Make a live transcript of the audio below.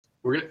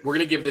We're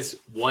gonna give this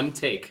one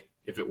take.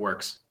 If it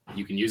works,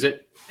 you can use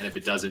it, and if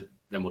it doesn't,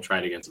 then we'll try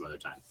it again some other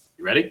time.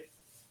 You ready?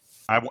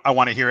 I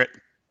want to hear it.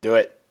 Do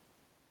it.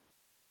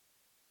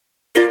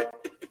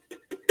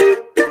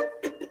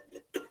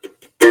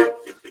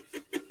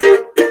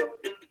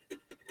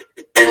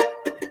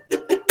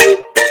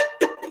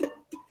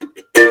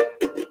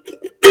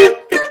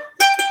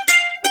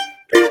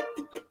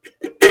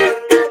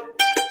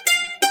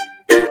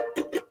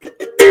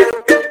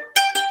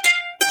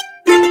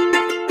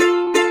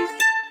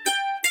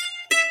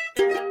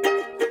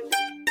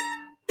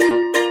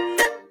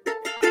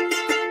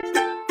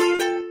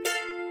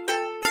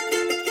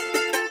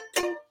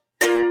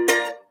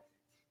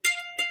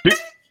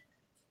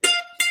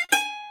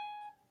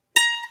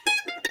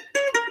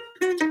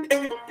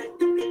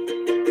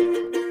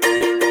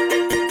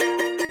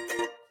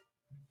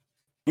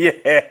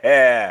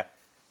 Yeah.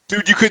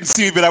 Dude, you couldn't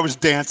see me, but I was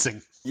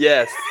dancing.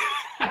 Yes.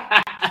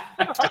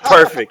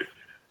 Perfect.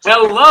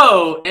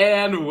 Hello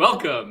and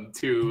welcome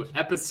to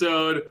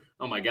episode,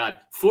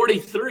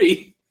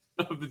 43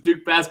 of the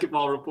Duke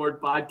Basketball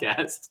Report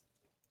podcast.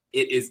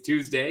 It is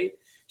Tuesday,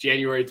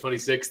 January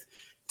 26th,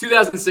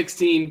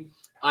 2016.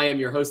 I am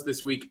your host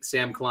this week,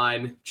 Sam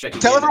Klein.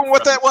 Tell everyone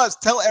what that was.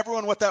 Tell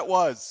everyone what that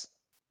was.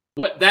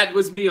 But that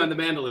was me on the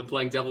mandolin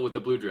playing Devil with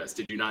the Blue Dress.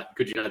 Could you not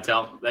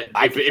tell?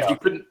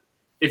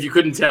 If you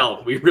couldn't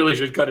tell, we really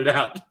should cut it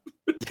out.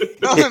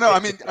 No. I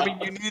mean,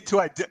 you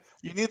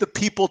need the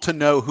people to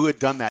know who had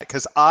done that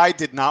because I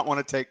did not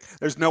want to take.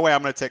 There's no way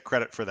I'm going to take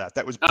credit for that.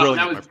 That was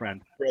brilliant, my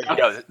friend.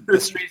 The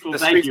streets know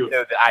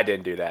that I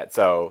didn't do that.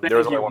 So there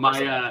was only one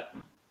person.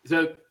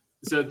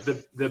 So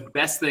the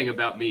best thing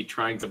about me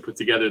trying to put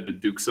together the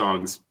Duke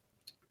songs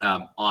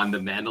on the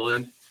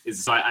mandolin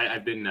is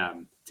I've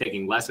been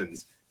taking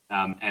lessons,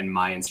 and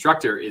my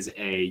instructor is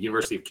a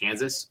University of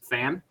Kansas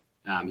fan.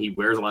 He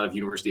wears a lot of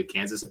University of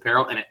Kansas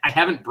apparel, and I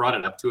haven't brought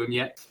it up to him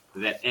yet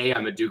that A,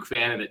 I'm a Duke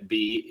fan, and that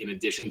B, in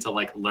addition to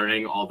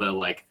learning all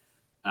the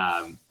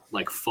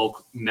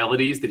folk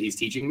melodies that he's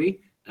teaching me,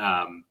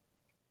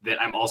 that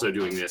I'm also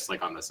doing this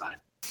on the side.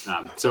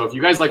 So if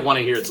you guys want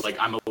to hear it's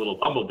I'm a little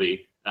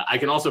bumblebee, I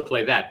can also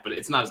play that, but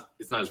it's not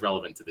as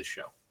relevant to this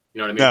show. You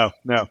know what I mean?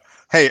 No.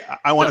 Hey,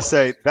 I want to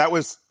say that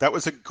was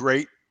a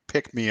great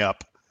pick me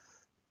up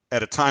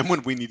at a time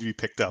when we need to be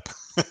picked up.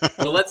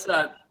 Well, let's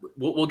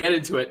we'll get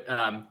into it.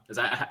 As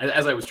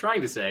I was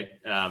trying to say,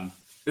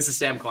 this is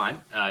Sam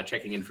Klein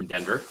checking in from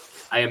Denver.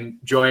 I am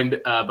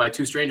joined by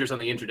two strangers on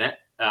the internet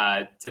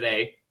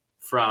today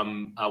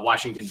from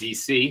Washington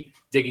D.C.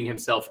 digging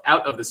himself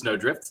out of the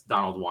snowdrift.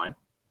 Donald Wine.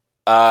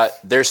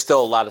 There's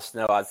still a lot of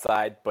snow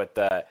outside, but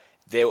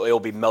it will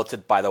be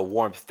melted by the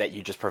warmth that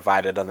you just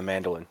provided on the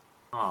mandolin.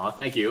 Oh,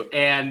 thank you.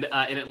 And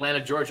in Atlanta,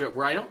 Georgia,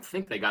 where I don't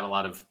think they got a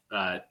lot of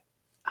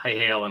high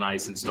hail and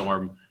ice and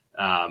storm,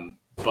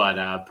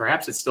 but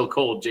perhaps it's still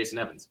cold. Jason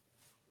Evans.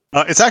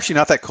 It's actually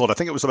not that cold. I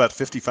think it was about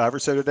 55 or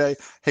so today.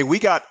 Hey,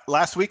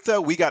 last week though,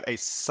 we got a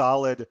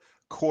solid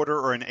quarter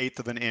or an eighth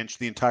of an inch.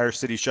 The entire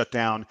city shut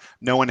down.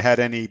 No one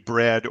had any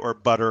bread or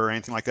butter or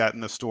anything like that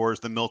in the stores.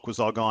 The milk was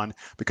all gone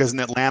because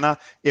in Atlanta,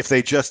 if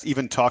they just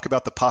even talk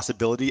about the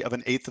possibility of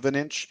an eighth of an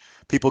inch,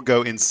 people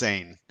go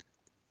insane.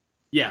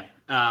 Yeah.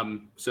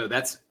 So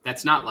that's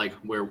not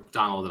where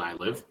Donald and I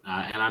live.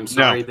 And I'm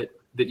sorry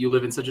that you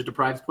live in such a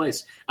deprived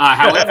place.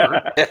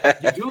 However,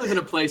 you do live in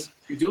a place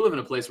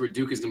where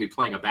Duke is going to be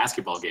playing a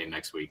basketball game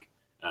next week.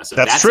 So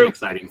that's true. An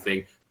exciting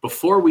thing.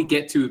 Before we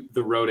get to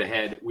the road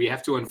ahead, we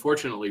have to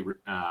unfortunately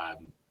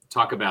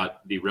talk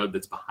about the road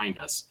that's behind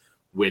us,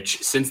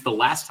 which since the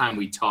last time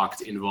we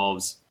talked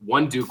involves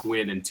one Duke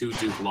win and two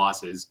Duke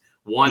losses,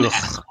 one at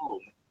home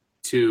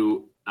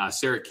to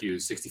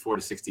Syracuse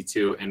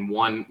 64-62, and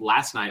one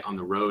last night on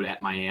the road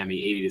at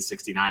Miami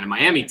 80-69. A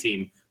Miami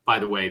team, by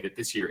the way, that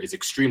this year is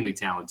extremely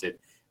talented.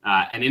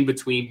 And in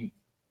between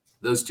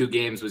those two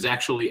games was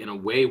actually an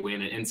away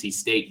win at NC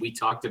State. We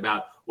talked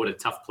about what a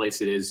tough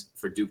place it is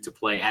for Duke to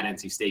play at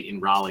NC State in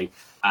Raleigh.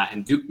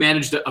 And Duke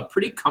managed a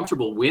pretty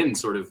comfortable win,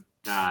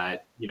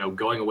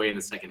 going away in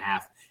the second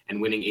half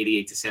and winning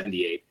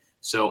 88-78.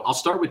 So I'll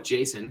start with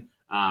Jason.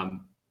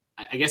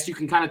 I guess you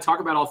can kind of talk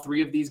about all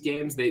three of these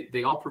games.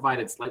 They all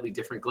provided slightly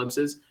different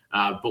glimpses.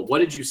 But what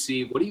did you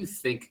see? What do you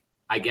think?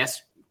 I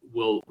guess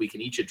we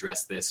can each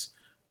address this.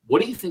 What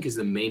do you think is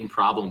the main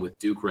problem with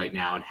Duke right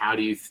now, and how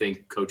do you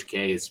think Coach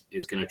K is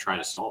going to try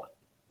to solve it?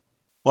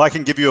 Well, I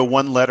can give you a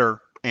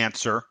one-letter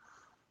answer,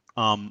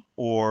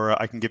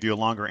 or I can give you a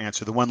longer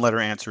answer. The one-letter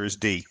answer is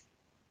D.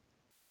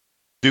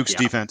 Duke's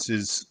defense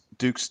is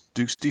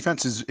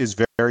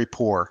very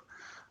poor.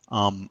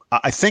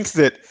 I think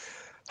that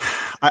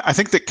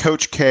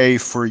Coach K,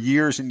 for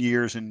years and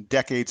years and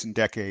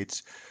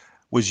decades,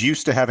 was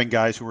used to having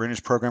guys who were in his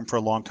program for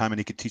a long time, and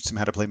he could teach them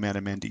how to play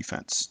man-to-man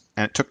defense.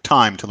 And it took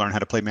time to learn how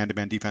to play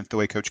man-to-man defense the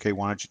way Coach K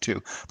wanted you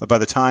to. But by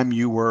the time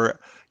you were,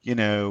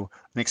 an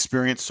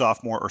experienced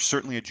sophomore or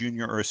certainly a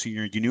junior or a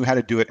senior, you knew how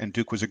to do it, and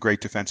Duke was a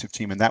great defensive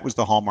team. And that was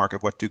the hallmark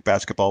of what Duke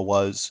basketball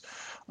was,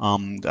 all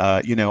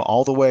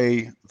the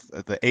way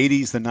the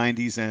 80s, the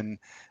 90s,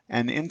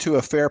 and into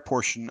a fair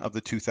portion of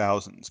the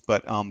 2000s.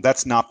 But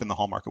that's not been the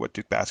hallmark of what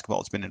Duke basketball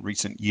has been in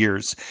recent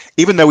years.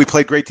 Even though we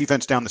played great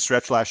defense down the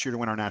stretch last year to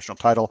win our national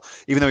title,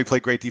 even though we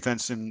played great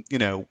defense in,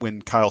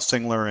 when Kyle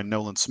Singler and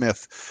Nolan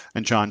Smith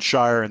and John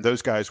Shire and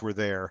those guys were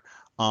there,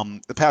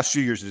 the past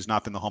few years it has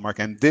not been the hallmark.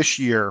 And this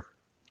year,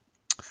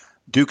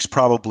 Duke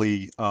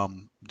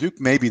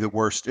may be the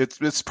worst.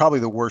 It's probably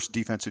the worst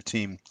defensive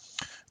team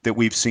that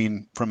we've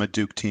seen from a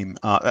Duke team.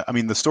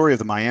 The story of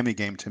the Miami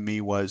game to me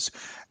was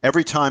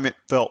every time it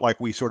felt like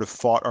we sort of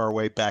fought our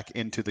way back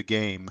into the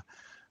game,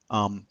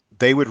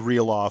 they would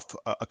reel off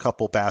a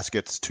couple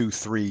baskets, 2,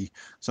 3,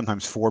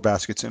 sometimes 4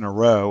 baskets in a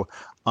row,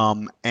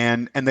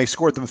 and they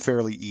scored them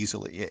fairly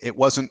easily.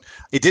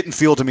 It didn't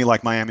feel to me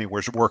like Miami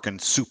was working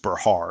super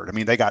hard. I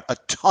mean, they got a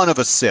ton of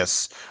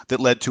assists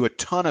that led to a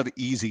ton of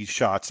easy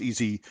shots,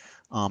 easy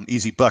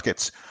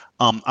buckets.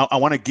 I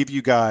want to give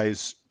you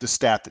guys the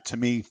stat that to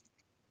me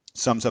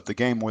sums up the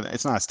game more than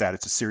it's not a stat,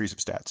 it's a series of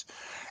stats.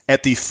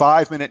 At the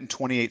 5-minute and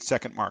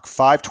 28-second mark,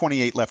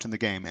 5:28 left in the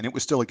game, and it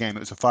was still a game.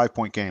 It was a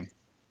 5-point game.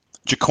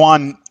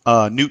 Jaquan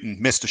Newton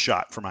missed a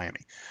shot for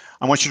Miami.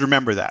 I want you to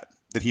remember that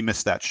he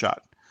missed that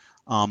shot.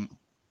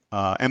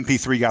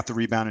 MP3 got the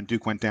rebound, and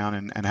Duke went down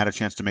and had a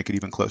chance to make it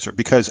even closer.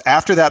 Because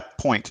after that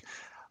point,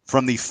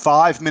 from the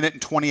 5-minute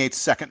and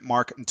 28-second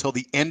mark until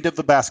the end of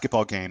the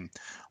basketball game,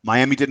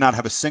 Miami did not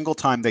have a single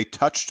time they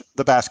touched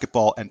the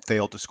basketball and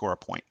failed to score a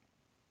point.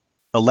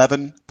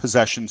 11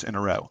 possessions in a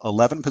row,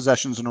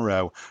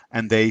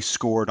 and they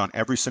scored on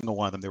every single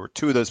one of them. There were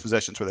 2 of those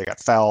possessions where they got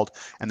fouled,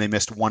 and they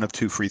missed 1 of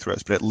 2 free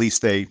throws, but at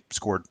least they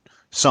scored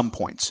some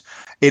points.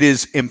 It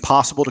is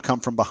impossible to come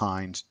from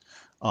behind.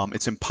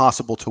 It's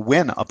impossible to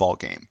win a ball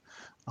game.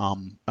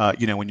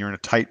 When you're in a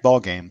tight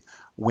ball game,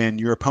 when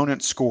your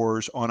opponent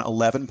scores on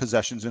 11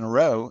 possessions in a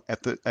row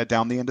at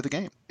down the end of the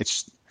game,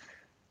 it's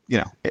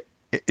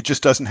it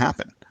just doesn't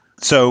happen.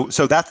 So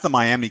that's the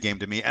Miami game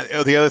to me.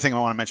 The other thing I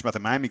want to mention about the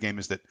Miami game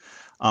is that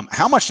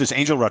how much does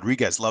Angel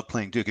Rodriguez love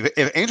playing Duke?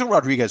 If Angel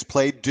Rodriguez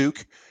played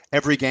Duke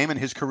every game in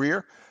his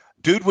career,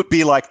 dude would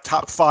be like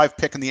top 5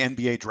 pick in the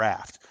NBA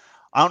draft.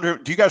 I don't know.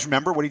 Do you guys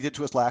remember what he did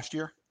to us last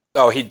year?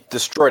 Oh, he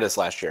destroyed us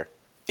last year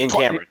in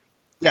Cameron.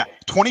 Yeah,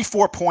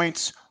 24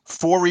 points,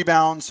 4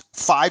 rebounds,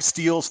 5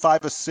 steals,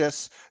 5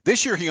 assists.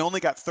 This year, he only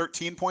got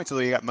 13 points,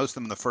 although he got most of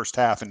them in the first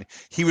half. And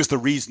he was the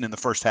reason in the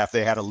first half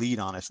they had a lead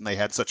on us and they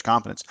had such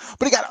confidence.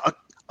 But he got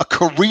a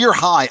career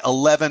high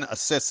 11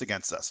 assists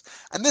against us.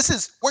 And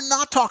we're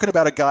not talking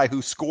about a guy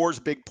who scores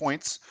big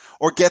points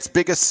or gets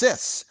big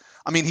assists.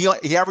 I mean,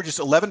 he averages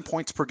 11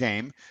 points per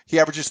game. He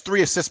averages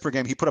 3 assists per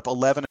game. He put up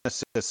 11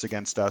 assists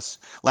against us.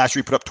 Last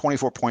year, he put up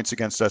 24 points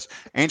against us.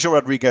 Angel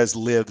Rodriguez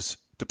lives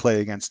to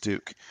play against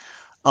Duke.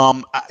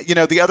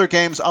 The other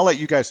games, I'll let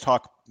you guys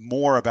talk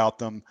more about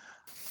them.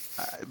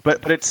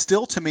 But it's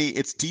still, to me,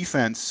 it's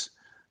defense.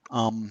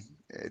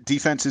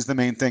 Defense is the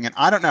main thing, and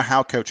I don't know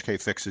how Coach K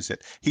fixes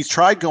it. He's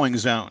tried going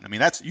zone. I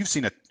mean, you've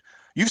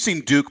seen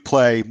Duke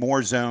play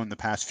more zone the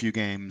past few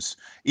games.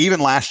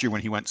 Even last year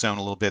when he went zone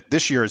a little bit.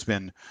 This year has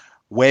been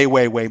way,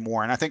 way, way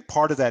more. And I think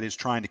part of that is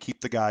trying to keep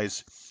the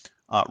guys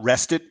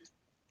rested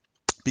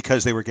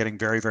because they were getting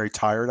very, very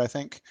tired, I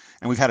think.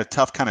 And we've had a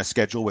tough kind of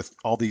schedule with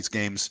all these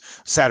games,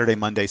 Saturday,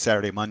 Monday.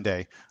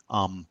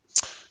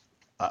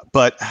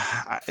 But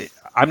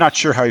I'm not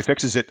sure how he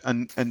fixes it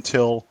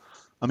until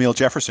Emile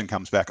Jefferson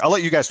comes back. I'll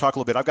let you guys talk a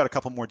little bit. I've got a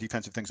couple more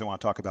defensive things I want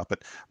to talk about.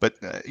 But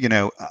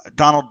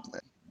Donald,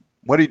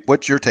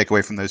 what's your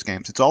takeaway from those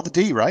games? It's all the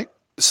D, right?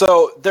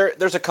 So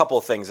there's a couple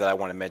of things that I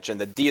want to mention.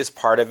 The D is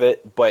part of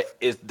it, but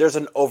there's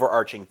an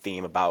overarching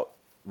theme about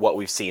what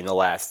we've seen in the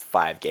last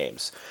 5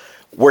 games.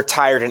 We're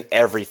tired in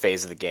every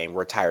phase of the game.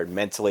 We're tired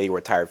mentally, we're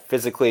tired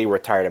physically, we're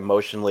tired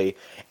emotionally,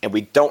 and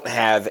we don't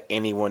have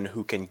anyone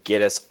who can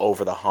get us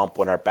over the hump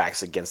when our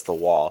back's against the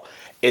wall.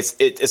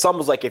 It's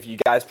almost like if you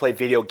guys play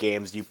video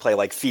games, you play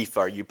like FIFA,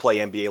 or you play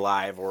NBA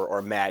Live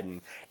or Madden,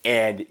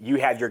 and you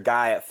have your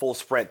guy at full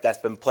sprint that's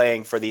been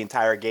playing for the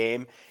entire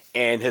game,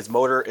 and his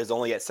motor is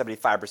only at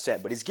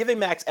 75%, but he's giving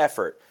max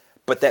effort.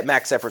 But that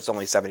max effort's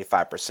only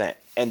 75%.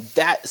 And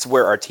that's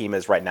where our team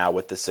is right now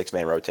with the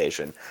 6-man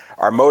rotation.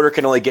 Our motor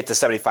can only get to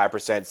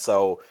 75%.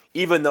 So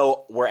even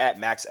though we're at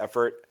max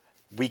effort,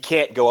 we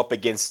can't go up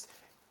against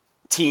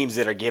teams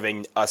that are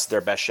giving us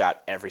their best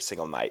shot every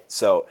single night.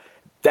 So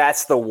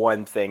that's the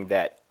one thing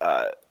that's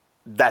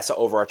an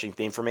overarching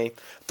theme for me.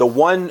 The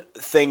one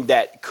thing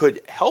that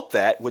could help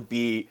that would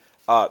be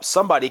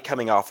somebody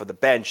coming off of the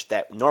bench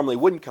that normally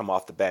wouldn't come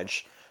off the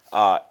bench,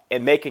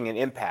 and making an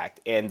impact.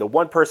 And the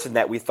one person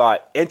that we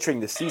thought entering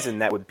the season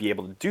that would be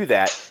able to do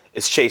that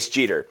is Chase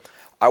Jeter.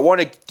 I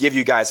want to give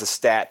you guys a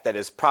stat that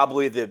is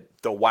probably the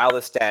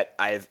wildest stat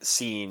I've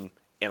seen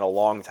in a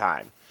long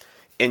time.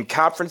 In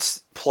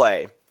conference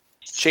play,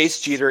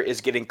 Chase Jeter is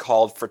getting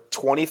called for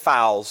 20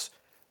 fouls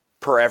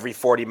per every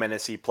 40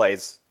 minutes he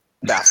plays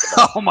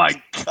basketball. Oh, my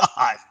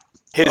God.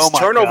 His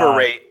turnover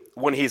rate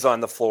when he's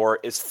on the floor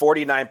is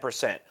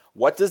 49%.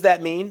 What does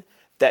that mean?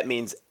 That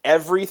means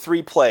every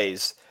 3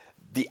 plays,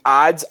 the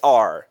odds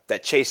are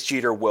that Chase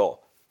Jeter will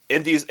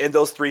in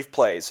those 3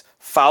 plays,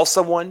 foul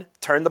someone,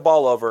 turn the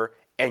ball over,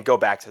 and go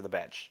back to the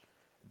bench.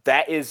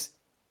 That is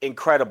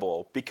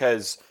incredible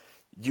because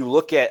you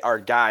look at our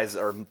guys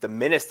or the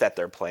minutes that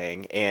they're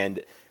playing,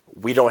 and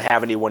we don't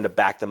have anyone to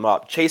back them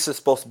up. Chase is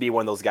supposed to be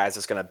one of those guys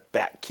that's going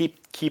to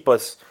keep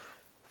us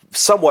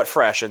somewhat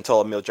fresh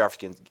until Emil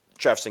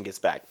Jefferson gets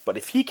back. But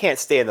if he can't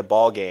stay in the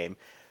ball game,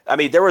 I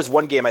mean, there was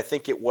one game, I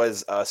think it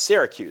was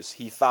Syracuse.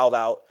 He fouled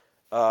out.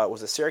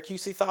 Was it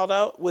Syracuse he fouled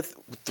out with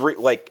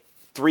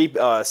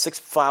 6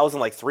 fouls in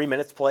like 3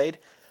 minutes played?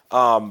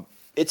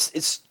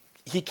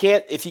 He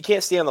can't, if he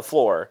can't stay on the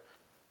floor,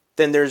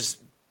 then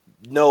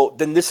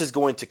then this is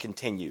going to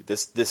continue.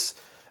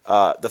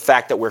 The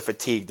fact that we're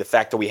fatigued, the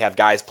fact that we have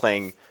guys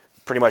playing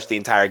pretty much the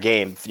entire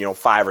game,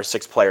 5 or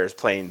 6 players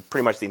playing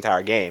pretty much the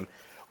entire game.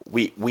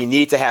 We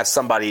need to have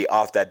somebody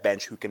off that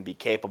bench who can be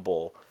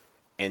capable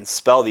and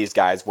spell these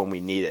guys when we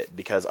need it,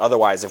 because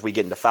otherwise, if we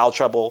get into foul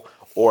trouble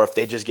or if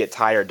they just get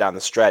tired down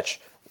the stretch,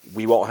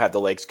 we won't have the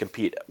legs to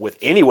compete with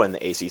anyone in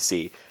the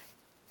ACC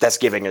that's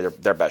giving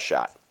it their best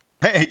shot.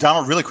 Hey,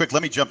 Donald, really quick,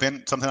 let me jump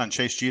in something on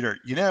Chase Jeter.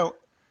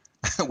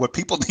 What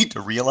people need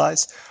to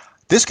realize,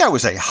 this guy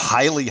was a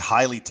highly,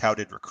 highly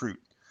touted recruit.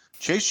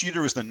 Chase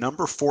Jeter was the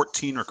number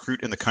 14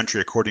 recruit in the country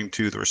according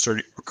to the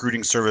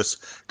recruiting service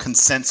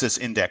consensus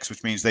index,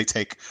 which means they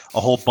take a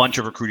whole bunch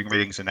of recruiting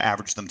ratings and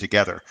average them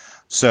together.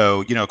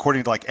 So,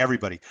 according to like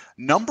everybody,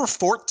 number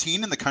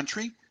 14 in the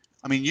country.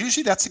 I mean,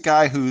 usually that's a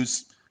guy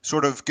who's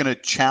sort of going to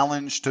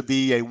challenge to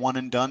be a one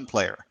and done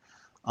player.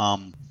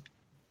 One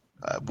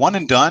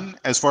and done,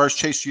 as far as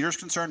Chase Jeter is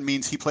concerned,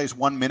 means he plays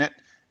 1 minute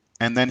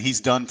and then he's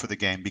done for the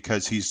game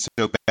because he's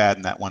so bad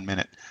in that 1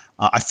 minute.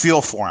 I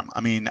feel for him.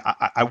 I mean,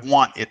 I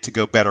want it to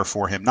go better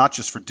for him, not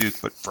just for Duke,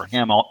 but for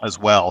him as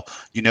well.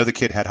 The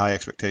kid had high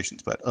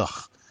expectations, but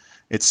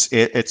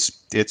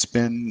it's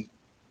been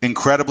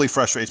incredibly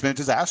frustrating. It's been a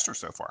disaster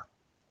so far.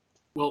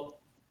 Well,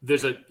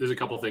 there's a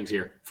couple things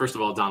here. First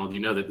of all, Donald,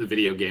 that the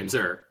video games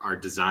are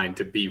designed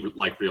to be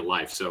like real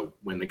life. So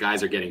when the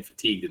guys are getting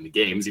fatigued in the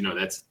games,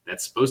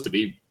 that's supposed to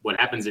be what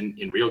happens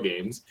in real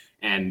games.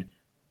 And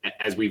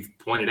as we've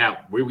pointed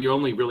out, we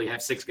only really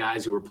have 6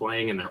 guys who are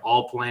playing, and they're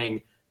all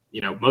playing.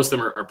 Most of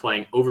them are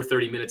playing over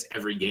 30 minutes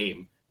every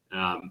game.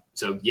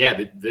 So yeah,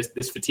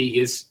 this fatigue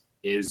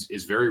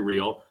is very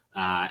real.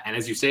 And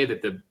as you say,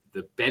 that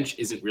the bench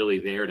isn't really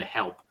there to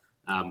help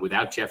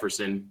without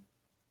Jefferson,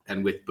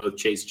 and with both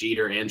Chase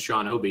Jeter and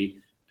Sean Obi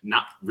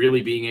not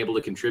really being able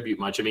to contribute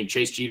much. I mean,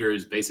 Chase Jeter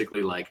is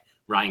basically like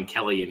Ryan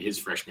Kelly in his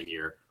freshman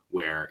year,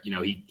 where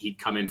he'd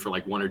come in for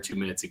like 1 or 2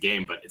 minutes a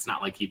game, but it's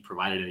not like he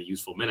provided any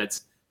useful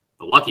minutes.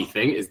 The lucky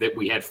thing is that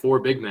we had 4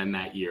 big men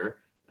that year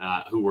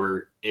who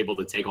were able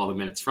to take all the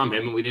minutes from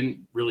him, and we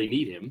didn't really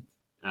need him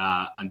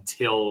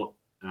until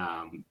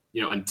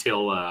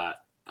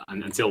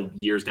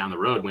years down the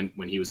road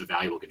when he was a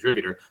valuable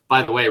contributor.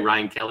 By the way,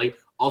 Ryan Kelly,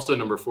 also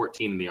number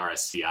 14 in the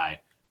RSCI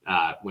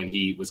when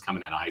he was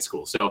coming out of high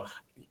school. So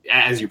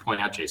as you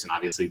point out, Jason,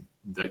 obviously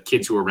the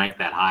kids who are ranked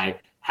that high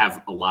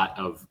have a lot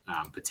of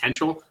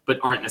potential, but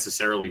aren't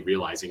necessarily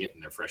realizing it in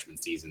their freshman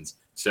seasons.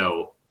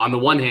 So on the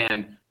one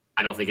hand,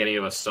 I don't think any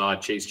of us saw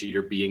Chase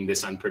Jeter being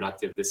this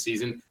unproductive this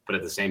season, but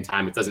at the same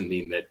time, it doesn't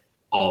mean that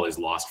all is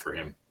lost for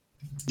him.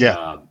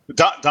 Yeah.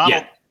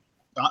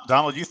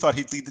 Donald, you thought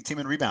he'd lead the team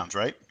in rebounds,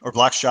 right? Or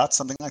block shots,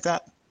 something like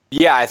that?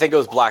 Yeah, I think it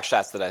was block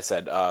shots that I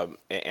said.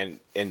 And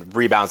in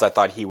rebounds, I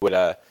thought he would.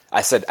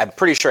 I said I'm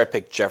pretty sure I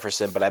picked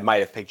Jefferson, but I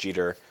might have picked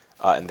Jeter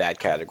in that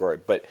category.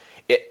 But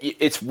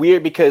it's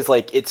weird because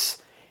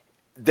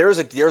there's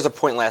a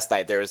point last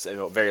night. There's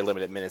very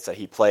limited minutes that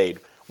he played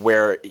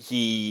where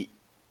he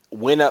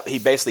went up. He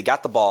basically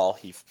got the ball.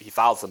 He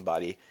fouled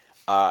somebody,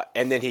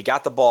 and then he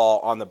got the ball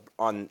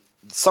on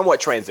somewhat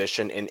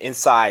transition and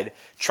inside,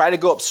 tried to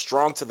go up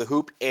strong to the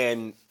hoop,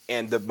 and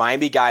the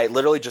Miami guy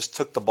literally just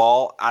took the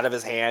ball out of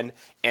his hand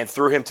and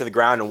threw him to the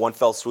ground in one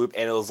fell swoop,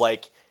 and it was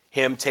like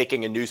him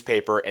taking a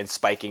newspaper and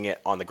spiking it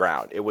on the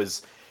ground. It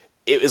was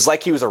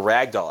like he was a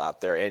rag doll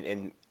out there,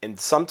 and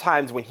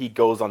sometimes when he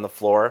goes on the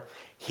floor,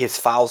 his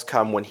fouls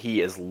come when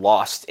he is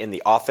lost in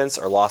the offense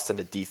or lost in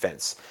the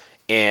defense.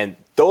 And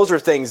those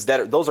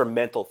are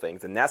mental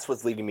things, and that's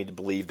what's leading me to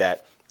believe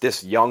that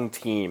this young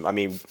team, I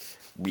mean,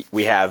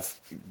 we have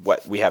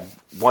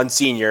one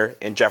senior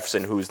in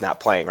Jefferson who's not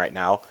playing right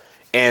now,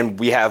 and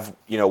we have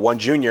one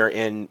junior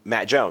in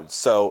Matt Jones.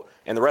 So,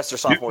 and the rest are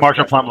sophomores.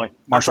 Marshall Plumlee.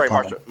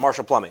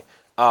 Marshall Plumlee.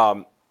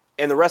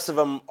 And the rest of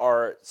them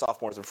are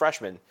sophomores and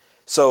freshmen.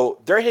 So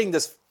they're hitting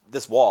this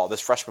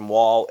freshman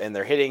wall, and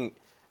they're hitting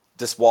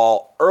this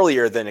wall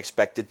earlier than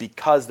expected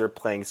because they're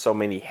playing so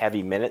many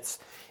heavy minutes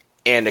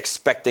and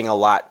expecting a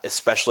lot,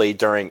 especially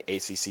during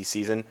ACC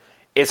season.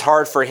 It's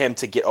hard for him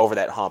to get over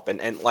that hump.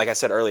 And like I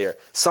said earlier,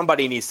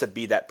 somebody needs to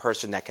be that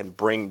person that can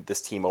bring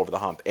this team over the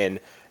hump. And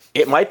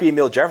it might be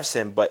Emil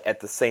Jefferson, but at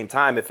the same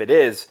time, if it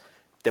is,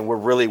 then we're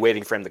really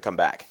waiting for him to come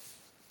back.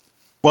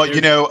 Well,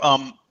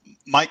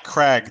 Mike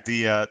Cragg,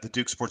 the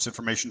Duke Sports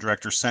Information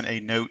Director, sent a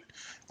note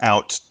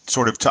out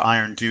sort of to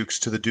Iron Dukes,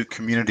 to the Duke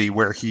community,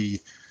 where he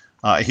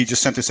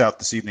just sent this out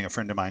this evening. A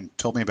friend of mine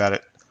told me about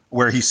it.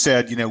 where he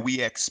said,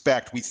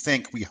 we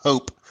think, we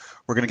hope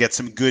we're going to get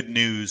some good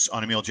news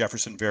on Emil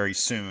Jefferson very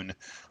soon.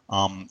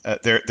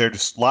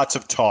 There's lots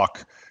of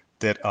talk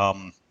that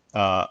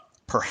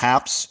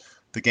perhaps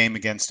the game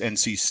against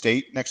NC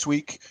State next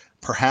week,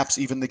 perhaps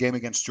even the game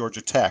against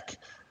Georgia Tech.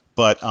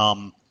 But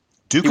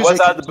Duke was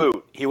out of the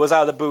boot. He was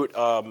out of the boot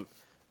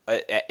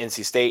at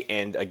NC State,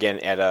 and again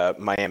at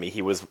Miami.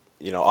 He was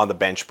on the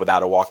bench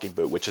without a walking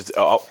boot, which is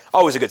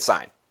always a good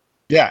sign.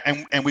 Yeah,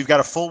 and we've got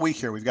a full week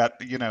here. We've got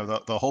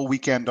the whole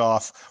weekend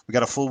off. We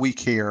got a full week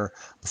here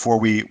before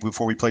we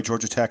play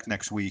Georgia Tech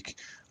next week.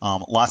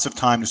 Lots of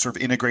time to sort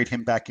of integrate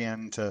him back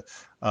in, to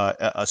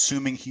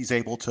assuming he's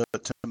able to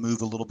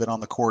move a little bit on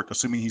the court,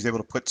 assuming he's able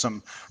to put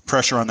some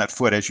pressure on that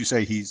foot. As you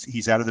say,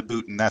 he's out of the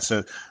boot, and that's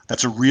a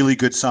really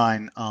good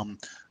sign.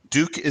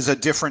 Duke is a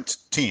different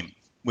team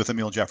with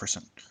Emil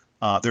Jefferson.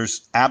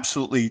 There's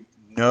absolutely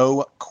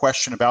no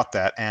question about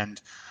that, and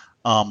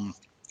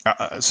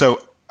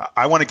so.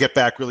 I want to get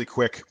back really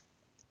quick.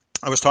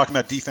 I was talking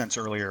about defense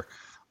earlier.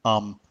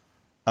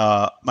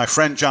 My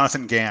friend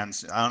Jonathan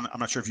Gans, I'm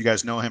not sure if you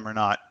guys know him or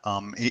not.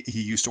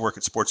 He used to work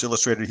at Sports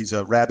Illustrated. He's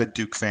a rabid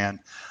Duke fan.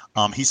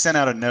 He sent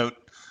out a note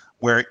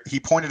where he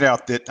pointed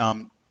out that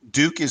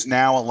Duke is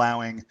now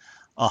allowing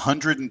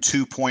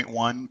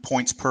 102.1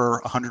 points per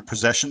 100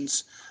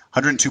 possessions.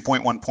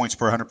 102.1 points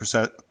per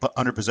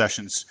 100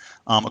 possessions,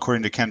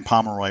 according to Ken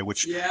Pomeroy,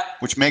 which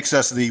makes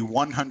us the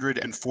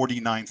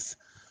 149th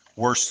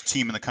worst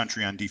team in the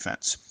country on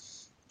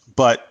defense.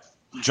 But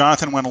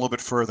Jonathan went a little bit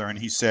further, and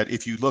he said,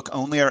 if you look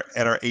only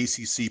at our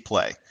ACC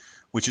play,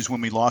 which is when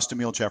we lost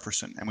Emil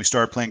Jefferson and we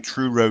started playing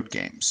true road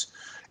games,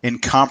 in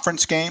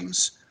conference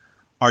games,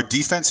 our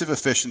defensive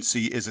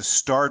efficiency is a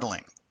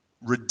startling,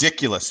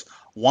 ridiculous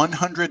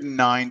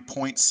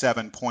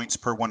 109.7 points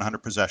per 100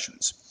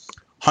 possessions.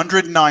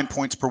 109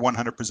 points per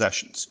 100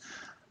 possessions.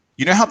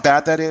 You know how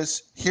bad that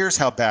is? Here's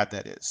how bad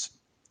that is.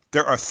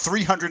 There are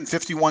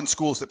 351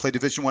 schools that play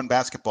Division I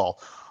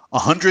basketball.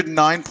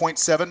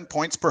 109.7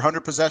 points per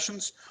 100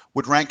 possessions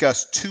would rank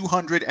us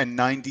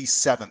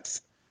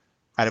 297th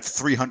out of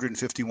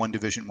 351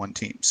 Division I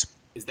teams.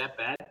 Is that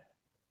bad?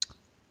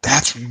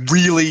 That's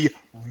really,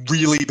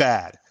 really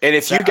bad. And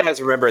if you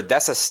guys remember,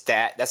 that's a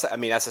stat. That's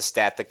a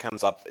stat that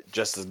comes up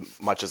just as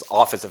much as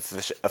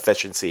offensive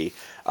efficiency.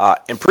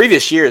 In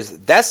previous years,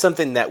 that's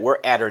something that we're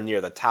at or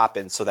near the top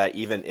end, so that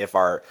even if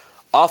our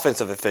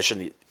offensive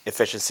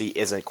efficiency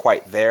isn't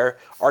quite there,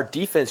 our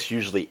defense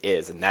usually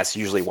is, and that's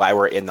usually why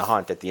we're in the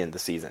hunt at the end of the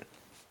season.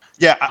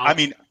 Yeah, I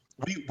mean,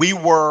 we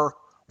were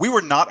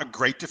not a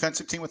great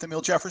defensive team with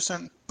Emil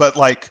Jefferson, but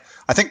I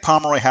think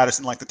Pomeroy had us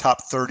in the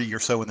top 30 or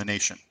so in the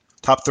nation.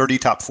 Top 30,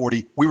 top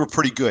 40. We were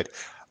pretty good.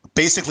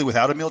 Basically,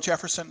 without Emil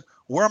Jefferson,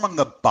 we're among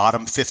the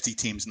bottom 50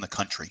 teams in the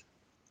country.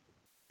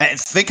 And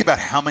think about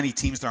how many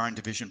teams there are in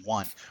Division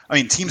I. I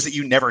mean, teams that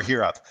you never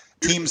hear of.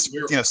 Teams,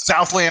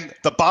 Southland,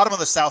 the bottom of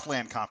the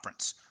Southland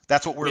Conference.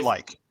 That's what we're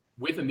like.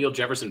 With Emil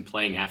Jefferson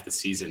playing half the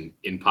season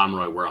in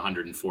Pomeroy, we're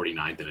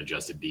 149th in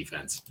adjusted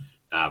defense,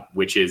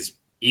 which is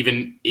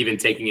even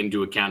taking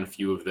into account a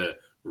few of the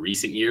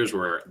recent years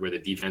where the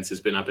defense has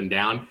been up and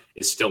down,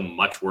 is still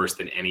much worse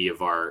than any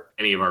of our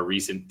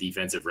recent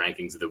defensive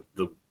rankings.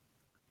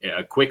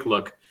 A quick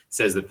look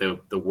says that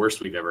the worst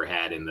we've ever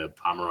had in the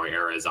Pomeroy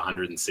era is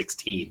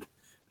 116th,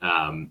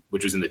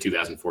 which was in the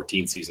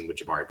 2014 season with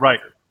Jabari Parker. Right.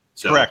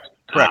 So, correct.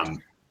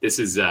 This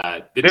is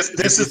the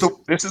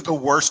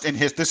worst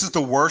This is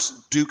the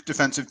worst Duke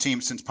defensive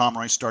team since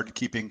Pomeroy started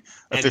keeping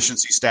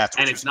efficiency stats,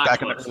 which was back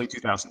close. In the early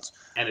 2000s.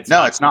 And it's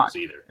not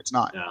either. It's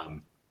not.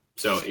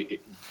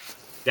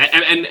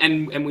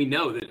 And we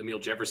know that Emil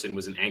Jefferson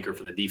was an anchor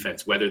for the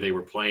defense, whether they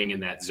were playing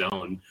in that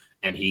zone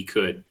and he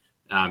could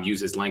use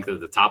his length at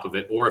the top of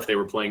it, or if they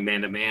were playing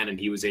man-to-man and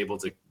he was able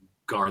to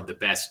guard the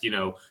best,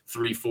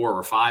 3, 4,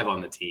 or 5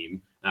 on the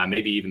team,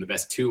 maybe even the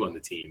best 2 on the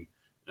team.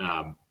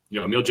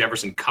 Emil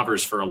Jefferson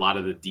covers for a lot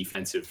of the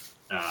defensive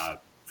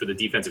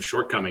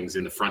shortcomings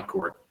in the front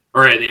court,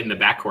 or in the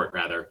back court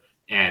rather,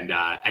 and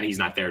he's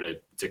not there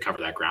to cover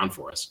that ground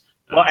for us.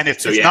 Well, and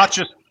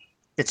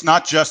it's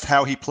not just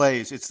how he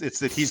plays. It's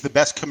that he's the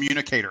best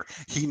communicator.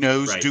 He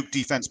knows Duke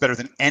defense better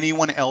than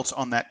anyone else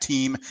on that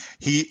team.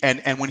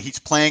 And when he's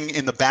playing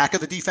in the back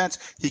of the defense,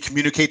 he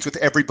communicates with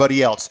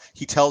everybody else.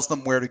 He tells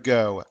them where to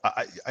go.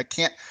 I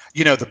can't,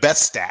 the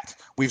best stat.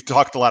 We've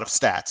talked a lot of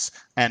stats,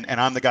 and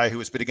I'm the guy who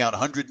was spitting out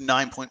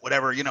 109 point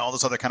whatever, all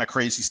those other kind of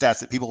crazy stats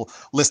that people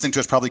listening to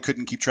us probably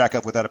couldn't keep track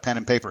of without a pen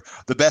and paper.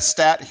 The best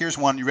stat, here's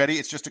one. You ready?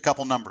 It's just a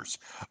couple numbers.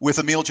 With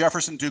Emil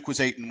Jefferson, Duke was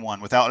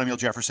 8-1. Without Emil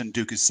Jefferson,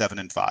 Duke is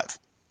 7-5.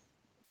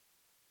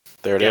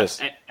 There it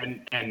is.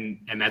 And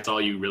that's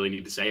all you really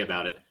need to say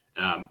about it.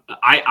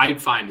 I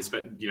find,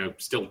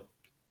 still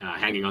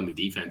hanging on the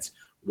defense,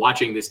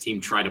 watching this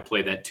team try to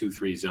play that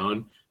 2-3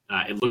 zone.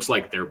 It looks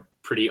like they're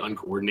pretty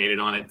uncoordinated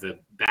on it. The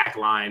back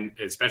line,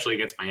 especially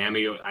against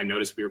Miami, I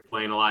noticed we were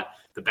playing a lot.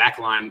 The back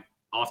line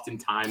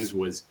oftentimes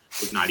was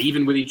not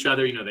even with each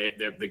other.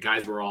 The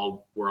guys were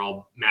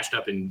all matched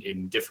up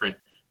in different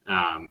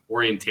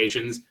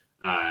orientations,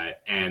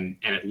 and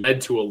it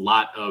led to a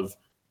lot of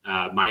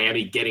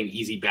Miami getting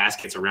easy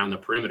baskets around the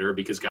perimeter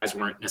because guys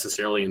weren't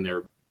necessarily in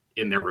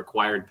their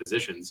required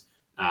positions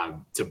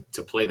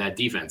to play that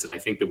defense. And I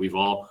think that we've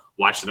all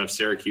watched enough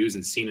Syracuse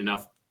and seen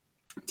enough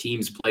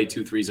teams play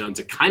 2-3 zone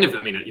to kind of,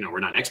 we're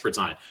not experts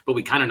on it, but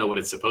we kind of know what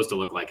it's supposed to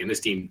look like. And this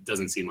team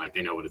doesn't seem like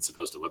they know what it's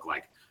supposed to look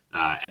like,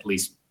 at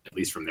least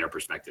from their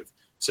perspective.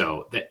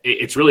 So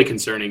it's really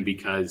concerning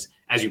because,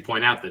 as you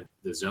point out,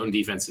 the zone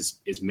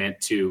defense is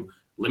meant to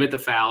limit the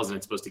fouls and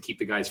it's supposed to keep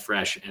the guys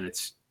fresh. And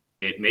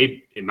it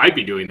might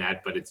be doing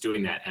that, but it's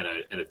doing that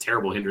at a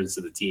terrible hindrance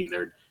to the team.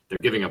 They're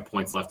giving up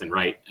points left and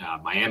right.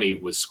 Miami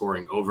was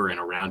scoring over and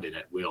around it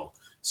at will.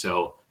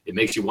 So it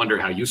makes you wonder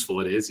how useful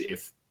it is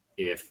if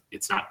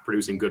it's not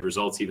producing good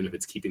results, even if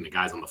it's keeping the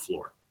guys on the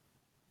floor.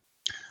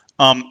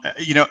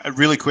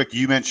 Really quick,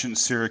 you mentioned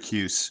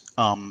Syracuse.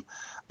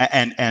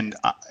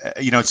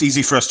 It's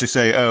easy for us to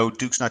say, oh,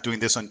 Duke's not doing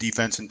this on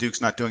defense and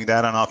Duke's not doing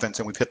that on offense,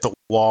 and we've hit the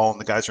wall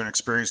and the guys are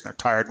inexperienced and they're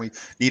tired and we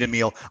need a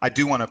meal. I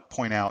do want to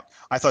point out,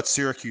 I thought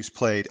Syracuse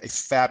played a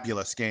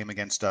fabulous game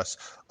against us,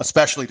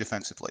 especially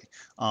defensively.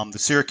 The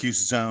Syracuse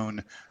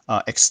zone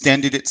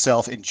extended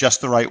itself in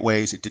just the right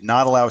ways. It did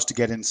not allow us to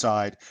get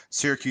inside.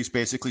 Syracuse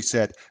basically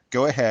said,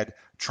 go ahead,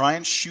 try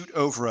and shoot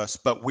over us,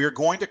 but we're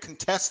going to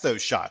contest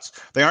those shots.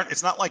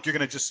 It's not like we're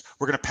going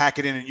to pack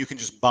it in and you can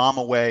just bomb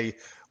away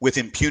with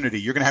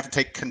impunity. You're going to have to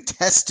take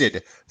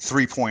contested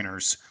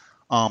 3-pointers.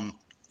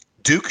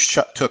 Duke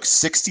took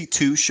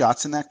 62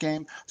 shots in that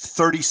game.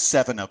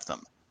 37 of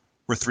them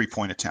were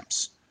 3-point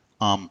attempts.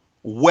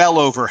 Well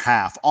over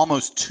half,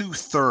 almost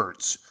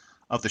 2/3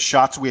 of the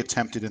shots we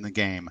attempted in the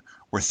game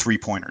were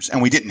 3-pointers,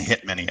 and we didn't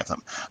hit many of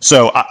them.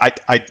 So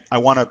I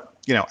want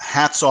to,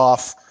 hats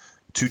off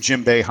to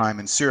Jim Boeheim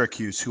in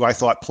Syracuse, who I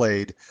thought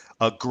played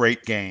a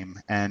great game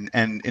and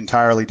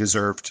entirely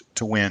deserved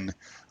to win.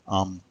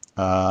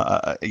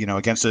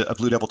 Against a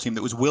Blue Devil team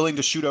that was willing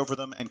to shoot over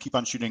them and keep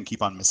on shooting and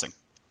keep on missing.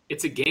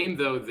 It's a game,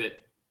 though,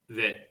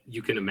 that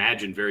you can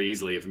imagine very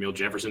easily if Emil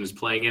Jefferson is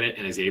playing in it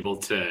and is able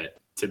to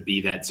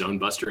be that zone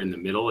buster in the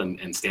middle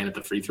and stand at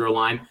the free throw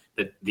line,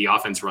 that the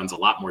offense runs a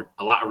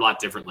lot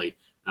differently,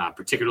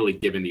 particularly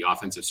given the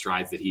offensive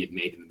strides that he had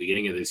made in the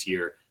beginning of this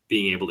year,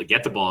 being able to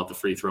get the ball at the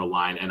free throw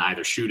line and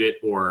either shoot it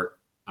or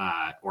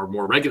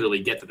more regularly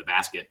get to the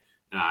basket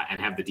and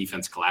have the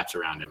defense collapse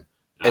around him.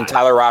 And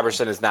Tyler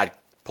Robertson is not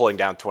pulling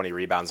down 20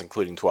 rebounds,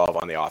 including 12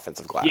 on the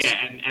offensive glass.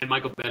 Yeah, and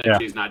Michael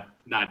Bennett is not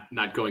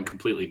going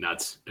completely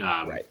nuts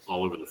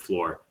all over the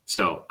floor.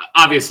 So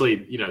obviously,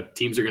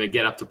 teams are going to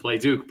get up to play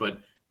Duke,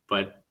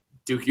 but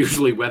Duke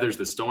usually weathers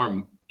the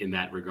storm in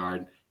that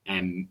regard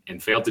and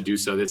failed to do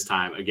so this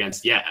time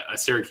against a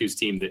Syracuse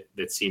team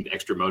that seemed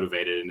extra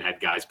motivated and had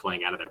guys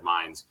playing out of their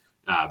minds.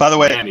 By the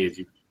way, Miami, I was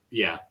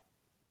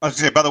going to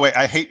say, by the way,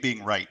 I hate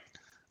being right.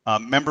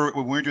 Remember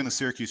when we were doing the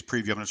Syracuse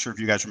preview, I'm not sure if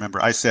you guys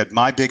remember, I said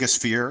my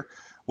biggest fear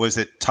was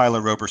that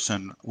Tyler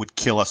Roberson would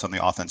kill us on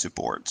the offensive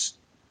boards.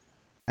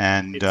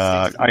 And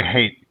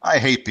I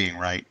hate being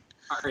right.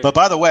 But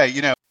by the way,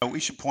 we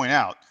should point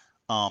out,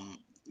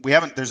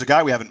 there's a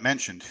guy we haven't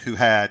mentioned who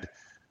had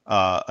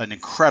an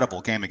incredible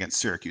game against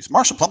Syracuse.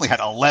 Marshall Plumlee had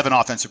 11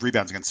 offensive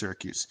rebounds against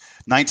Syracuse,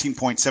 19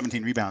 points,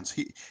 17 rebounds.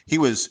 He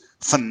was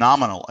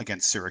phenomenal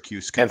against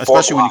Syracuse,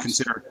 especially when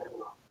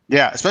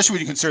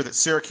you consider that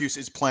Syracuse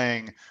is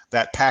playing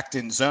that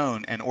packed-in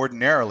zone, and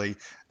ordinarily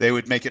they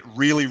would make it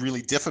really,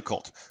 really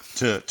difficult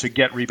to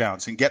get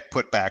rebounds and get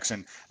putbacks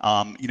and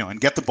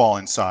and get the ball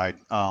inside.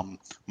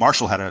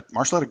 Marshall had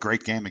a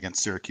great game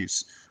against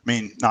Syracuse. I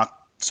mean,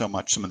 not so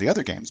much some of the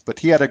other games, but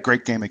he had a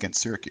great game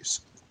against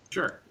Syracuse.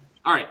 Sure.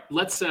 All right,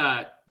 let's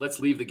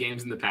leave the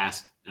games in the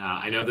past.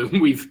 I know that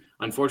we've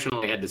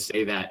unfortunately had to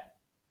say that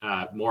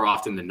more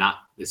often than not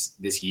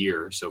this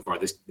year so far.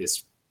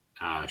 This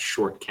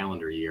short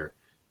calendar year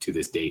to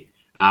this date.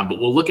 But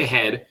we'll look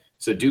ahead.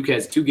 So Duke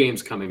has 2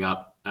 games coming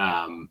up.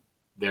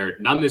 They're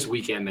none this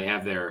weekend. They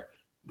have their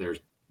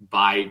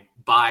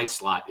bye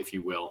slot, if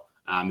you will,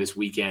 this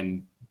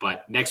weekend.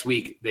 But next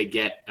week they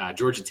get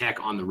Georgia Tech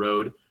on the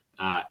road.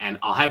 And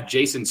I'll have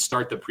Jason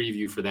start the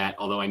preview for that,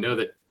 although I know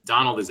that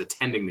Donald is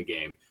attending the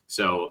game.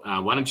 So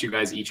why don't you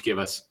guys each give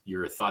us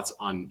your thoughts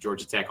on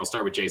Georgia Tech? I'll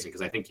start with Jason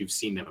because I think you've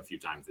seen them a few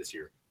times this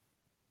year.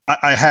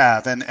 I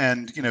have,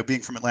 and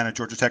being from Atlanta,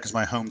 Georgia Tech is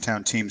my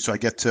hometown team, so I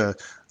get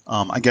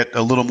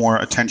a little more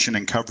attention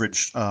and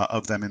coverage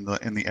of them in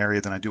the area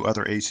than I do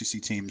other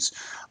ACC teams.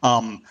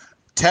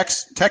 Tech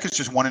is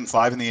just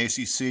 1-5 in the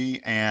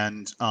ACC,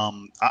 and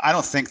I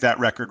don't think that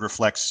record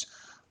reflects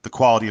the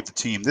quality of the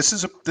team. This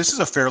is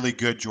a fairly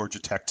good Georgia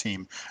Tech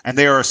team, and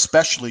they are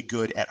especially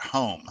good at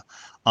home.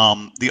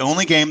 The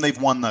only game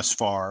they've won thus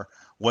far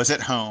was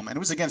at home, and it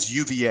was against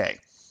UVA.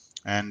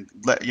 And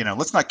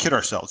let's not kid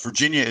ourselves.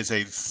 Virginia is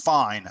a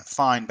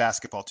fine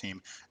basketball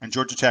team, and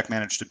Georgia Tech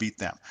managed to beat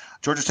them.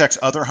 Georgia Tech's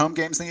other home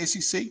games in the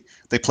ACC,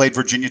 they played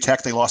Virginia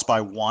Tech. They lost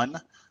by 1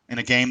 in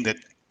a game that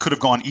could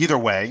have gone either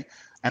way,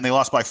 and they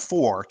lost by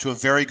 4 to a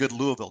very good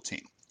Louisville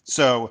team.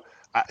 So,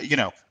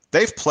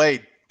 they've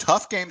played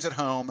tough games at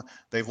home.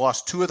 They've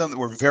lost 2 of them that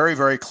were very,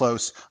 very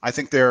close. I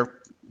think they're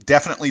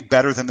definitely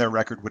better than their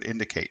record would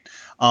indicate.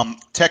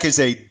 Tech is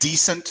a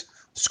decent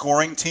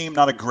scoring team,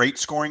 not a great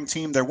scoring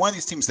team. They're one of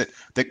these teams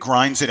that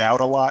grinds it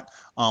out a lot.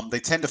 They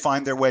tend to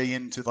find their way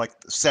into like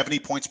 70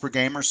 points per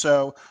game or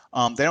so.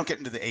 They don't get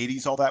into the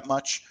 80s all that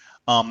much.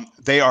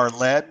 They are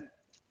led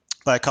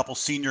by a couple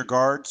senior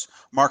guards.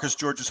 Marcus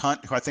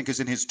Georges-Hunt, who I think is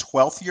in his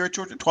 12th year at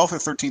Georgia, 12th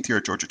or 13th year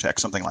at Georgia Tech,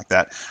 something like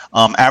that.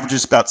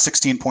 Averages about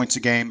 16 points a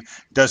game.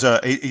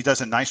 He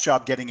does a nice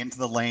job getting into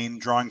the lane,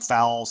 drawing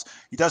fouls.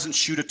 He doesn't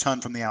shoot a ton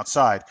from the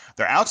outside.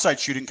 Their outside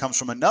shooting comes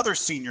from another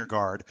senior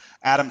guard,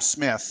 Adam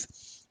Smith,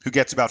 who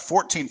gets about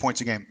 14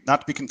 points a game.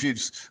 Not to be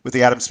confused with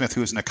the Adam Smith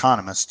who is an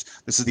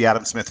economist. This is the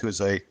Adam Smith who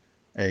is a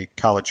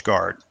college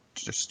guard.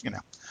 Just,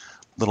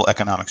 little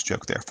economics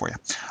joke there for you.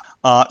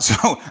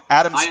 So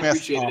Adam Smith. I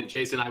appreciated it,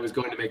 Jason. I was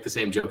going to make the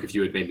same joke if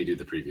you had made me do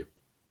the preview.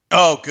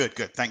 Oh, good.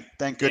 Thank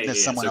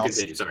goodness someone else.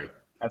 Continue, sorry.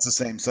 That's the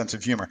same sense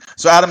of humor.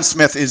 So Adam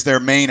Smith is their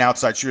main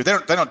outside shooter.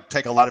 They don't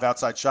take a lot of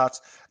outside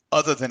shots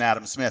other than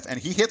Adam Smith, and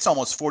he hits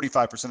almost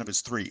 45% of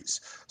his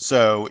threes.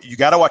 So you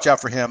got to watch out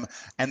for him.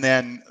 And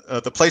then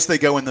the place they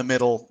go in the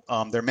middle,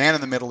 their man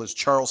in the middle is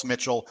Charles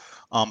Mitchell.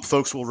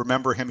 Folks will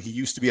remember him. He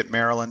used to be at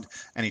Maryland,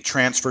 and he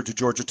transferred to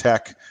Georgia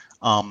Tech.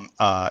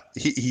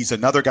 He's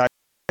another guy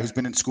who's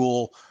been in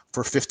school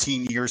for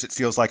 15 years, it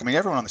feels like. I mean,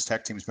 everyone on this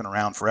Tech team has been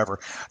around forever.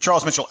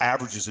 Charles Mitchell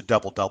averages a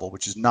double-double,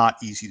 which is not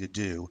easy to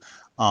do.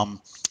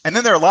 And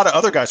then there are a lot of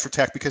other guys for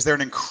Tech because they're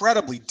an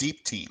incredibly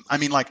deep team. I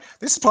mean,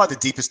 this is probably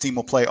the deepest team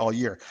we'll play all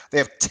year. They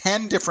have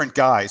 10 different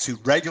guys who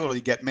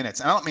regularly get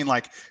minutes. And I don't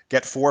mean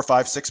get 4,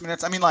 5, 6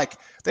 minutes. I mean,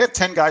 they have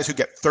 10 guys who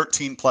get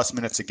 13 plus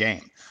minutes a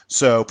game.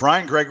 So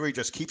Brian Gregory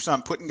just keeps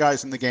on putting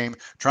guys in the game,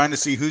 trying to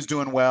see who's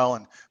doing well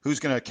and who's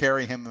going to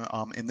carry him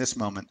in this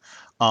moment.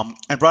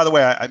 And by the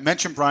way, I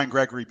mentioned Brian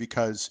Gregory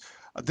because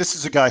this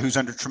is a guy who's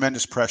under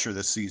tremendous pressure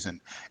this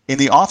season. In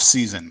the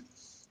offseason,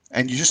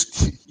 and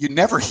you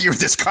never hear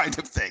this kind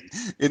of thing.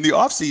 In the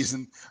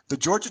offseason, the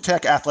Georgia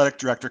Tech athletic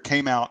director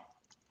came out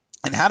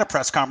and had a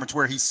press conference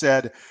where he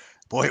said,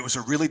 boy, it was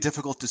a really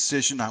difficult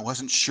decision. I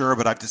wasn't sure,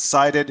 but I've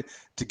decided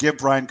to give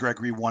Brian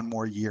Gregory one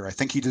more year. I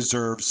think he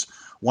deserves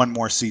one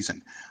more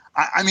season.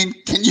 I mean,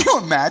 can you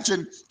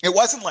imagine? It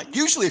wasn't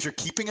usually if you're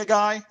keeping a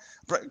guy,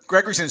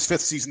 Gregory's in his 5th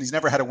season. He's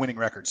never had a winning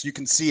record. So you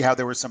can see how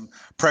there was some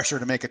pressure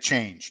to make a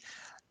change.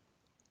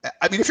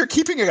 I mean, if you're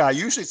keeping a guy,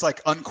 usually it's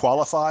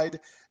unqualified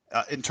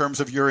in terms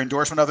of your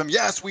endorsement of him.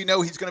 Yes, we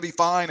know he's going to be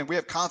fine and we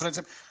have confidence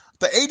in him.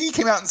 The AD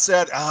came out and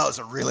said, it was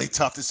a really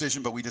tough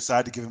decision, but we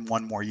decided to give him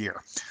one more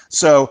year.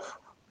 So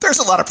there's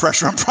a lot of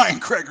pressure on Brian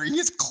Gregory. He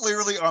is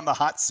clearly on the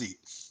hot seat.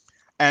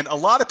 And a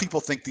lot of people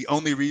think the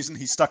only reason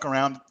he stuck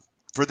around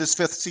for this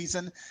 5th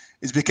season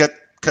is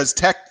because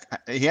Tech,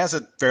 he has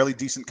a fairly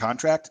decent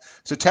contract.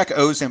 So Tech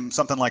owes him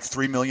something like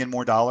 $3 million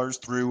more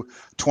through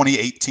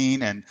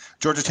 2018. And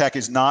Georgia Tech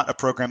is not a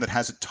program that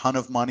has a ton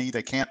of money.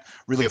 They can't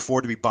really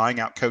afford to be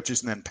buying out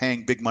coaches and then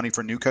paying big money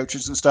for new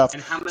coaches and stuff.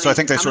 And I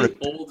think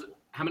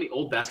how many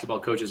old basketball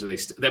coaches are they?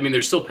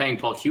 They're still paying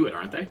Paul Hewitt,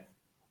 aren't they?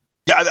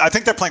 Yeah, I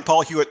think they're playing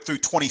Paul Hewitt through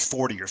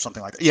 2040 or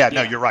something like that. Yeah,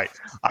 no, you're right.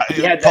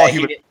 He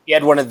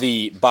had one of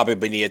the Bobby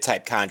Bonilla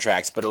type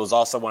contracts, but it was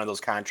also one of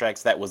those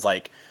contracts that was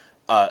a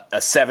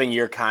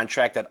 7-year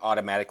contract that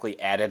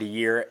automatically added a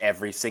year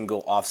every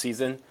single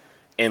offseason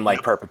in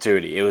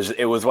perpetuity. It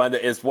was one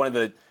of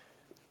the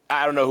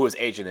I don't know who his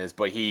agent is,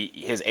 but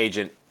his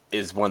agent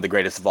is one of the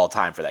greatest of all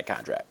time for that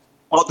contract.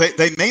 Well,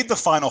 they made the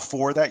Final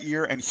Four that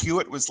year, and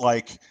Hewitt was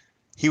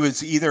he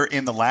was either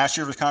in the last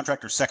year of his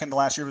contract or second to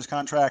last year of his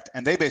contract,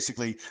 and they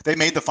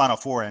made the Final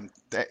Four, and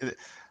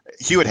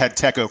Hewitt had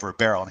Tech over a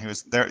barrel, and he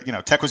was there.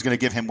 Tech was going to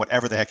give him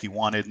whatever the heck he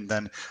wanted, and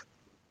then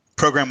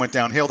program went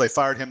downhill. They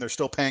fired him. They're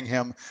still paying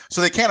him,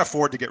 so they can't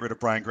afford to get rid of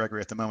Brian Gregory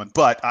at the moment.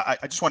 But I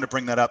just wanted to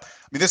bring that up.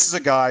 I mean, this is a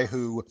guy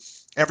who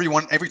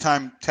every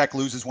time Tech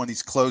loses one of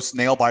these close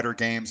nail biter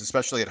games,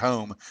 especially at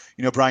home,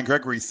 Brian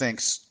Gregory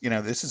thinks,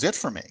 this is it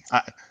for me.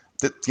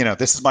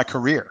 This is my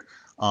career.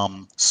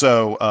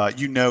 So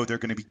they're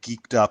going to be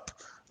geeked up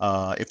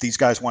if these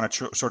guys want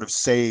to sort of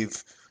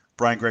save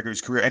Brian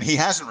Gregory's career. And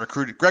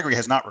Gregory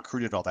has not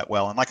recruited all that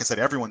well. And like I said,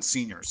 everyone's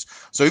seniors.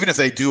 So even if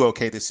they do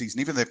okay this season,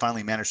 even if they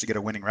finally manage to get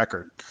a winning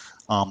record,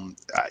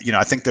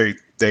 I think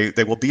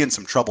they will be in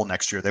some trouble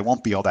next year. They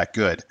won't be all that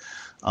good.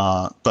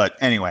 But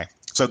anyway,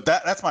 so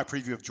that's my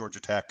preview of Georgia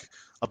Tech.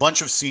 A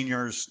bunch of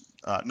seniors.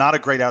 Not a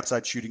great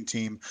outside shooting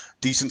team,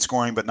 decent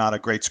scoring, but not a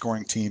great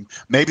scoring team.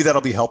 Maybe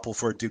that'll be helpful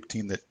for a Duke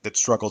team that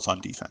struggles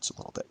on defense a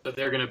little bit. But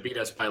they're going to beat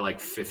us by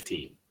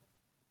 15.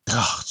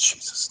 Oh,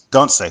 Jesus.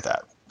 Don't say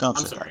that. I'm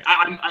sorry.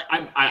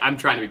 I'm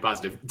trying to be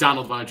positive.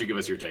 Donald, why don't you give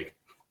us your take?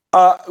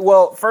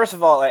 Well, first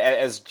of all,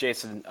 as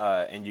Jason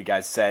and you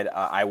guys said,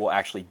 I will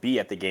actually be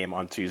at the game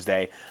on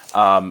Tuesday.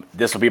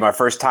 This will be my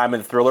first time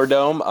in the Thriller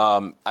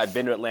Dome. I've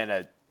been to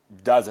Atlanta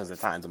dozens of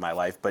times in my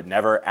life, but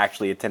never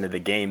actually attended a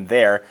game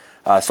there.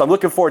 So I'm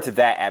looking forward to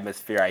that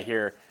atmosphere. I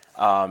hear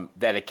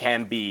that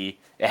it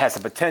has the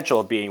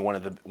potential of being one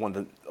of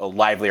the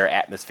livelier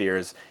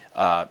atmospheres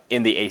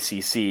in the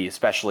ACC,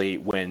 especially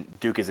when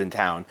Duke is in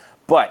town.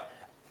 But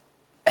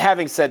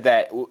having said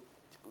that,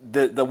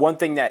 the one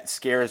thing that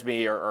scares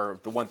me, or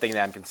the one thing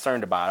that I'm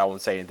concerned about, I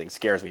won't say anything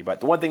scares me, but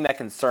the one thing that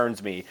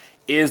concerns me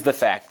is the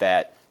fact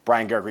that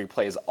Brian Gregory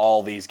plays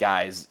all these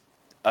guys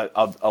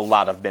a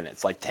lot of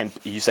minutes, like 10.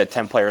 You said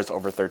 10 players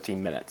over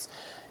 13 minutes,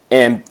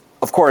 and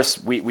of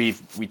course we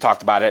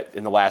talked about it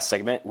in the last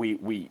segment.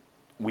 We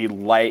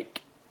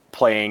like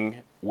playing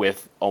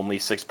with only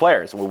 6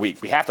 players. Well, we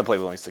have to play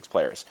with only 6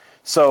 players.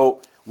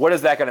 So what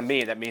is that going to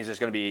mean? That means they're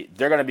going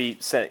to be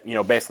sent,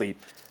 basically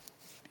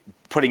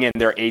putting in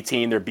their A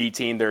team, their B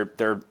team,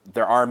 their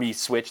army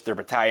switch, their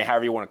battalion,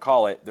 however you want to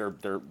call it,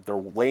 their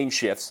lane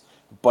shifts.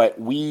 But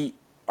we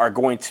are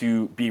going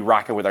to be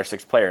rocking with our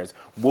 6 players.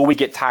 Will we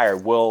get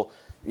tired? Will,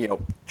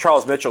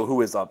 Charles Mitchell,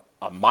 who is a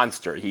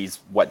monster, he's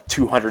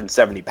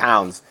 270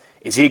 pounds.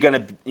 Is he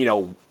going to,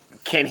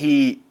 can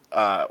he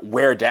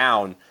wear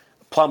down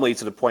Plumlee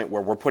to the point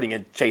where we're putting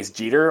in Chase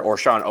Jeter or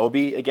Sean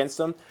Obi against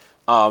him?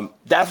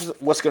 That's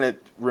what's going to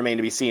remain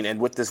to be seen. And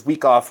with this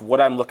week off, what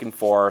I'm looking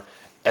for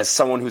as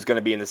someone who's going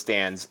to be in the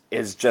stands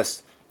is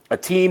just a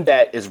team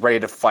that is ready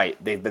to fight.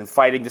 They've been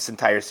fighting this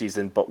entire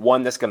season, but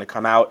one that's going to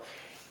come out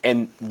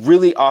and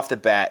really off the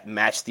bat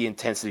match the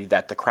intensity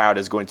that the crowd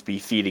is going to be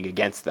feeding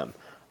against them.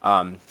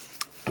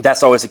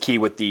 That's always the key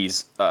with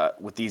these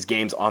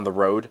games on the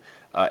road,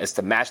 is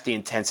to match the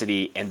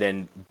intensity and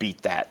then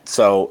beat that.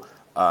 So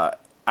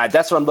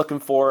that's what I'm looking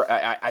for.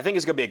 I think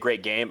it's going to be a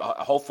great game.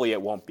 Hopefully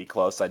it won't be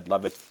close. I'd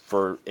love it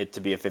for it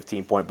to be a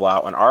 15-point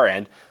blowout on our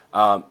end.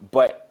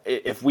 But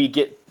if we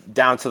get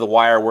down to the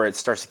wire where it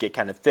starts to get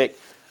kind of thick,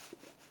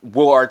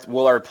 will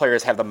our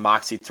players have the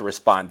moxie to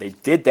respond? They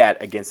did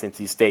that against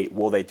NC State.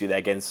 Will they do that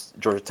against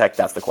Georgia Tech?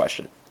 That's the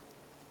question.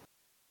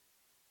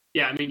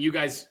 Yeah, I mean, you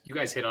guys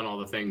hit on all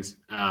the things.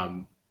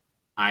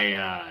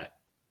 I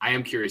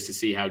am curious to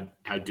see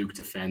how Duke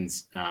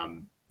defends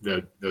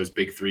those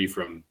big 3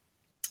 from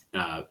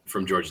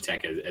Georgia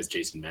Tech, as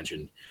Jason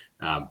mentioned.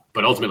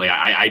 But ultimately,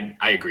 I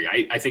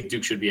agree. I think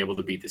Duke should be able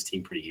to beat this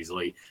team pretty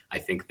easily. I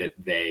think that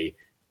they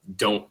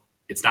don't.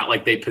 It's not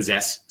like they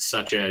possess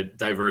such a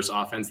diverse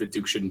offense that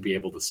Duke shouldn't be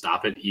able to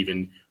stop it,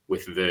 even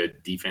with the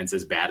defense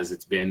as bad as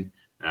it's been.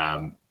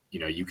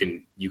 You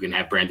can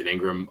have Brandon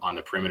Ingram on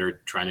the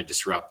perimeter trying to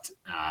disrupt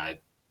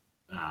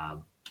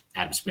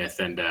Adam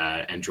Smith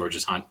and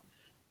Georges Hunt,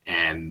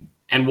 and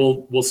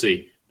we'll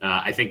see.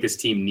 I think this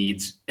team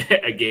needs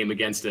a game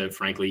against a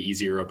frankly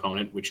easier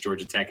opponent, which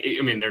Georgia Tech.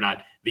 I mean, they're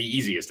not the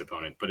easiest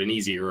opponent, but an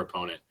easier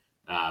opponent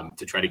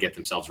to try to get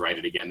themselves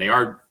righted again. They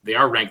are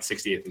ranked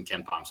 60th in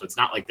KenPom, so it's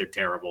not like they're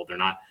terrible. They're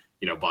not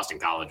Boston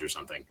College or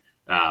something.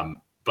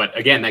 But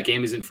again, that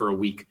game isn't for a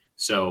week,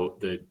 so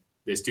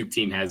this Duke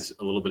team has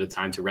a little bit of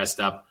time to rest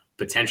up.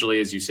 Potentially,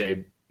 as you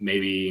say,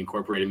 maybe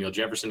incorporate Emil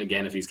Jefferson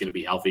again if he's going to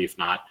be healthy. If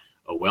not,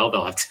 oh well,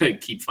 they'll have to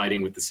keep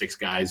fighting with the 6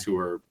 guys who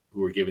are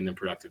giving them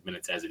productive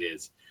minutes as it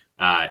is.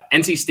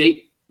 NC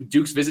State,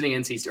 Duke's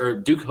visiting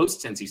Duke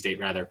hosts NC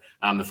State rather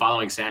the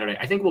following Saturday.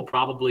 I think we'll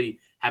probably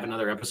have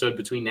another episode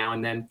between now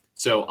and then,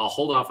 so I'll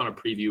hold off on a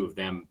preview of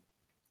them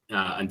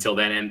until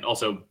then. And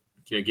also,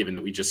 given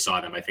that we just saw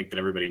them, I think that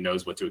everybody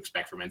knows what to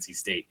expect from NC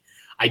State.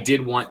 I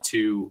did want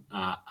to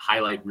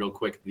highlight real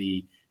quick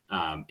the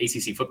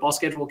ACC football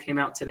schedule came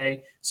out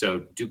today. So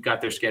Duke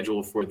got their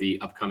schedule for the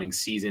upcoming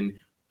season,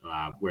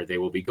 where they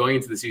will be going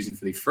into the season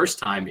for the first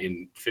time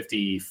in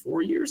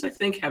 54 years, I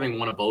think, having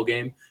won a bowl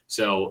game.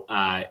 So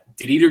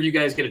did either of you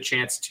guys get a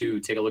chance to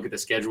take a look at the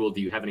schedule? Do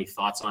you have any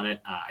thoughts on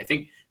it? I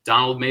think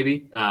Donald,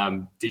 maybe.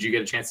 Did you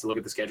get a chance to look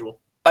at the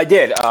schedule? I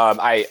did.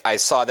 I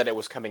saw that it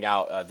was coming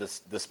out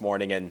this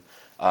morning, and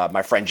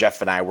my friend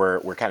Jeff and I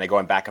were kind of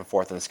going back and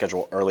forth on the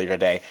schedule earlier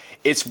today.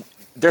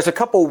 There's a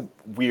couple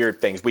weird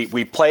things.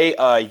 We play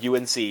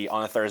UNC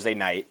on a Thursday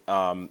night,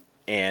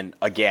 and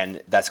again,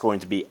 that's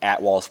going to be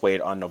at Wallace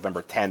Wade on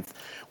November 10th.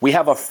 We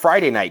have a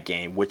Friday night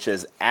game, which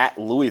is at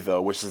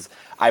Louisville, which is,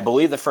 I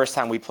believe, the first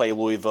time we play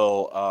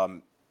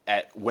Louisville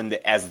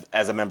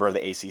as a member of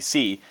the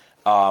ACC.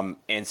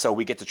 And so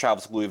we get to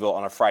travel to Louisville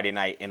on a Friday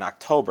night in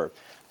October.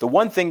 The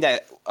one thing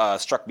that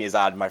struck me as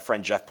odd, my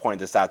friend Jeff pointed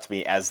this out to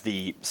me as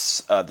the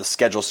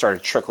schedule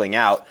started trickling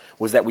out,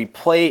 was that we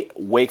play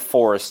Wake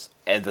Forest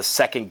at the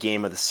second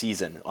game of the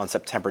season on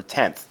September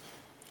 10th.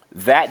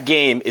 That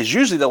game is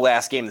usually the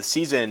last game of the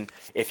season.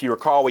 If you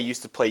recall, we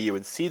used to play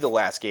UNC the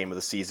last game of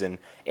the season,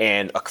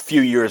 and a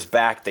few years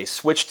back they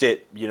switched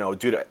it,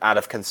 out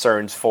of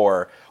concerns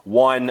for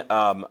one,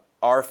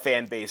 our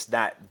fan base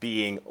not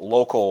being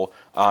local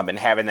and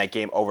having that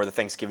game over the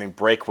Thanksgiving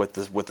break with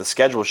the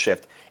schedule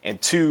shift,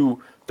 and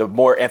two, the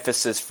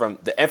emphasis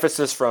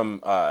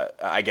from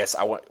I guess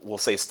we'll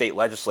say state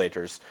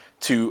legislators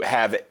to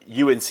have UNC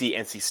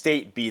NC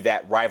State be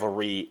that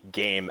rivalry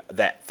game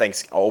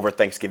over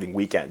Thanksgiving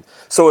weekend.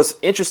 So it's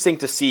interesting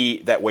to see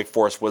that Wake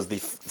Forest was the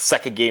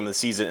second game of the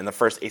season and the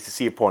first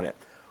ACC opponent.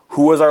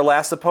 Who was our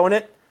last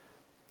opponent?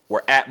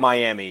 We're at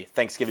Miami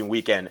Thanksgiving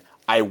weekend.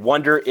 I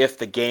wonder if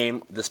the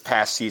game this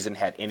past season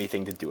had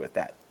anything to do with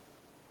that.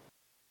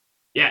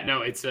 Yeah,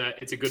 no, it's a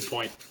good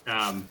point.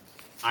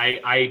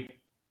 I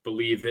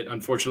believe that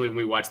unfortunately when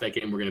we watch that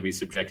game, we're going to be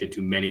subjected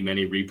to many,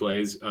 many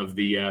replays of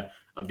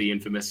the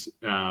infamous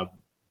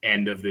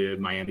end of the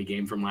Miami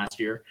game from last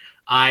year.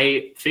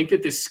 I think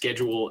that this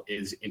schedule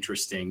is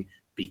interesting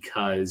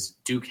because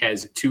Duke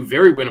has two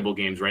very winnable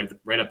games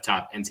right up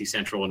top, NC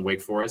Central and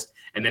Wake Forest,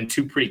 and then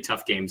two pretty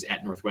tough games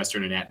at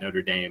Northwestern and at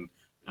Notre Dame.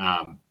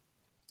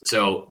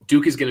 So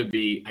Duke is going to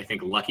be, I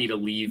think, lucky to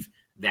leave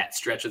that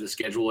stretch of the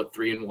schedule at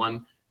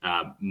 3-1.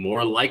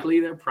 More likely,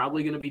 they're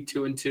probably going to be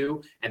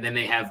 2-2, and then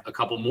they have a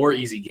couple more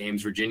easy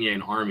games, Virginia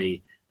and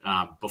Army,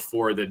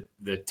 before the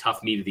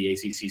tough meat of the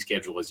ACC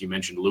schedule, as you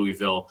mentioned,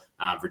 Louisville,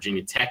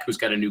 Virginia Tech, who's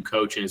got a new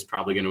coach and is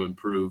probably going to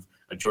improve,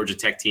 a Georgia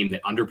Tech team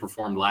that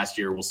underperformed last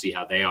year. We'll see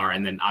how they are,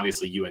 and then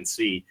obviously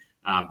UNC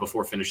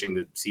before finishing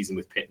the season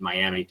with Pitt and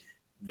Miami.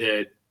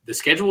 The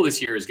schedule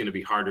this year is going to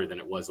be harder than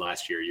it was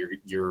last year.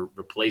 You're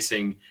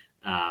replacing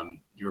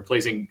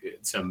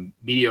some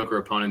mediocre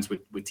opponents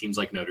with teams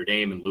like Notre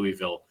Dame and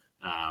Louisville.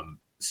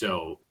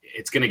 So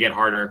it's going to get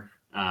harder.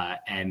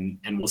 And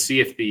we'll see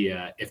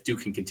if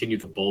Duke can continue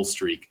the bowl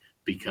streak,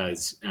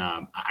 because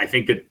I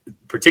think that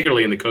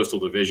particularly in the Coastal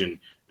Division,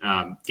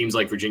 teams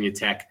like Virginia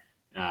Tech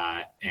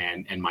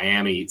and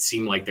Miami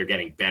seem like they're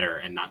getting better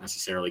and not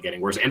necessarily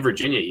getting worse. And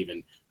Virginia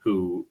even,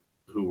 who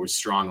was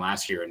strong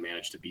last year and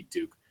managed to beat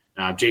Duke.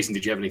 Jason,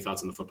 did you have any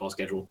thoughts on the football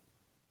schedule?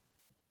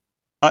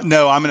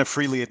 No, I'm going to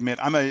freely admit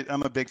I'm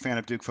a big fan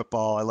of Duke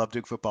football. I love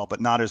Duke football, but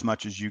not as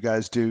much as you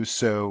guys do.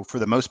 So for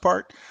the most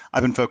part,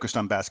 I've been focused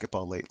on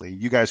basketball lately.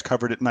 You guys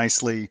covered it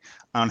nicely.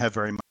 I don't have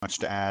very much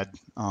to add.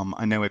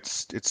 I know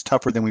it's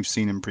tougher than we've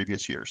seen in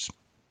previous years.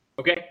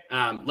 Okay,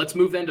 let's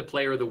move then to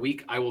Player of the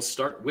Week. I will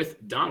start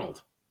with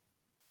Donald.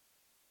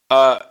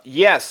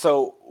 Yeah,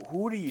 so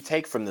who do you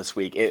take from this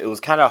week? It was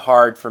kind of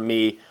hard for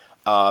me.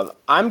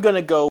 I'm going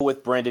to go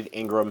with Brandon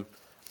Ingram,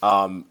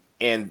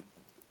 and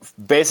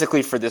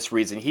basically for this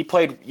reason. He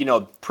played,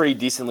 pretty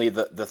decently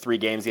the 3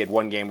 games. He had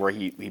one game where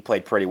he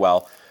played pretty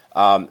well.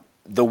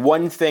 The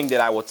one thing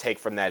that I will take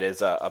from that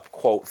is a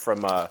quote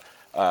from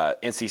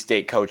NC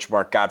State coach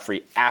Mark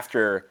Godfrey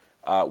after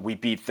we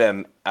beat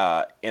them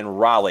in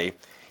Raleigh.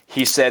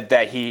 He said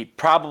that he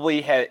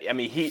probably had,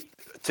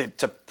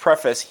 to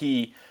preface,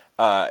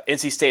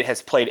 NC State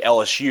has played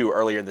LSU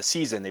earlier in the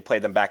season. They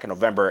played them back in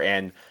November,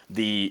 and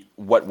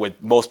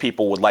most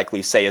people would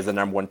likely say is the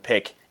number 1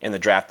 pick in the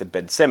draft of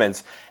Ben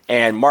Simmons.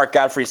 And Mark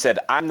Godfrey said,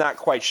 I'm not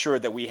quite sure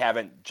that we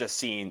haven't just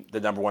seen the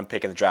number 1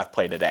 pick in the draft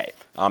play today.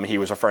 He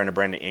was referring to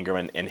Brandon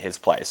Ingram in his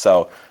play.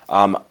 So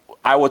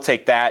I will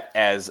take that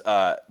as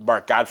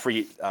Mark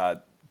Godfrey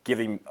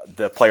giving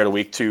the Player of the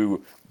Week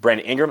to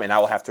Brandon Ingram, and I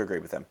will have to agree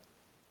with him.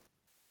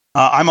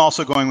 I'm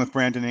also going with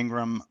Brandon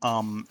Ingram,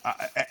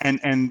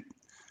 and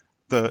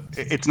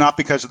it's not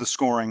because of the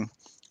scoring,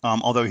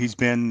 although he's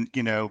been,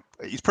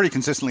 he's pretty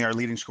consistently our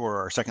leading scorer,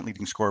 our second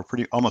leading scorer,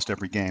 almost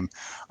every game.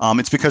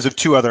 It's because of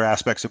 2 other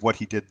aspects of what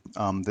he did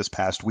this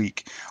past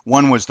week.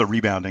 One was the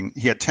rebounding.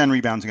 He had 10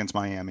 rebounds against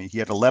Miami. He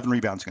had 11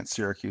 rebounds against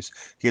Syracuse.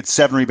 He had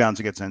 7 rebounds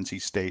against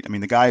NC State.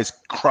 The guy is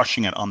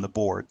crushing it on the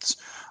boards.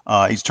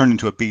 He's turned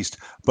into a beast.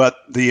 But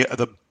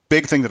the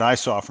big thing that I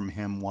saw from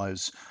him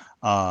was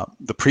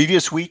the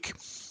previous week,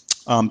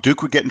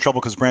 Duke would get in trouble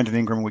because Brandon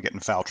Ingram would get in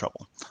foul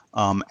trouble.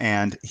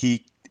 And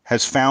he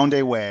has found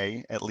a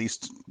way, at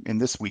least in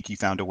this week, he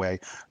found a way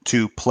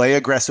to play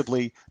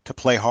aggressively, to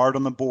play hard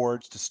on the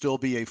boards, to still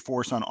be a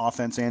force on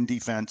offense and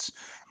defense,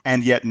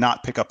 and yet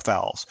not pick up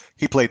fouls.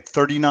 He played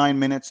 39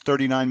 minutes,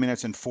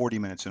 and 40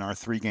 minutes in our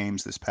 3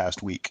 games this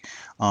past week.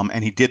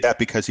 And he did that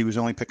because he was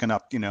only picking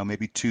up,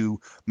 maybe 2,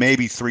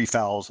 maybe 3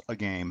 fouls a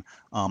game.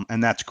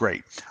 And that's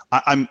great.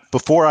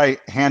 Before I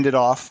hand it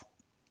off,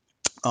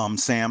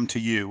 Sam, to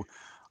you,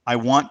 I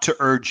want to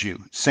urge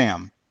you,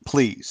 Sam,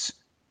 please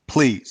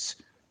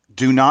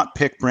do not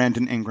pick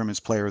Brandon Ingram as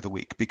Player of the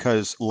Week,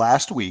 because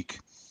last week,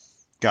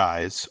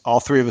 guys,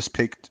 all 3 of us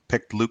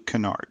picked Luke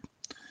Kennard.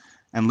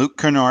 And Luke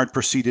Kennard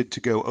proceeded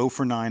to go 0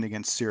 for 9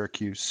 against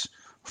Syracuse,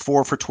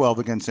 4 for 12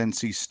 against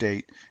NC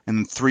State,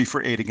 and 3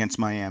 for 8 against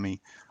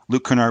Miami.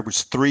 Luke Kennard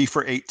was 3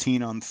 for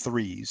 18 on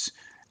threes.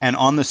 And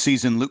on the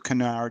season, Luke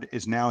Kennard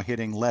is now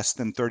hitting less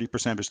than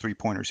 30% of his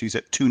 3-pointers. He's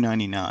at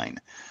 299.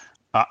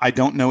 I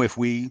don't know if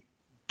we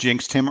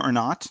jinxed him or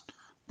not,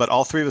 but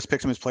all 3 of us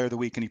picked him as Player of the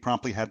Week, and he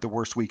promptly had the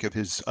worst week of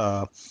his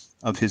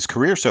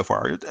career so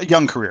far. A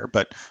young career,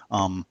 but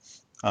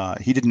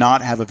he did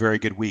not have a very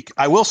good week.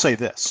 I will say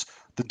this: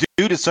 the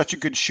dude is such a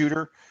good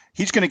shooter.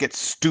 He's going to get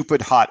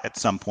stupid hot at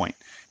some point.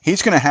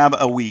 He's going to have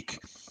a week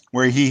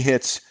where he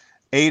hits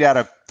 8 out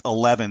of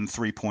 11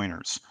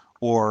 3-pointers.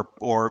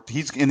 Or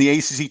he's in the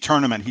ACC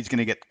tournament, he's going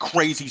to get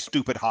crazy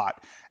stupid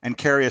hot and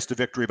carry us to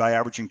victory by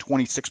averaging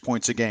 26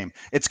 points a game.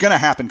 It's going to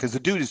happen because the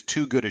dude is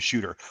too good a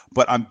shooter.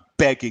 But I'm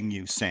begging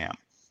you, Sam,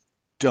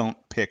 don't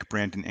pick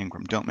Brandon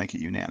Ingram. Don't make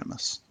it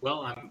unanimous.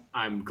 Well,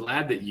 I'm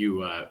glad that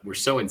you were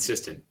so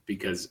insistent,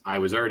 because I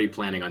was already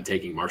planning on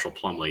taking Marshall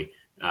Plumlee.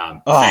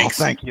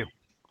 Thank you.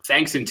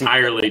 Thanks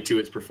entirely to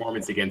its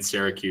performance against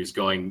Syracuse,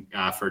 going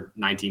for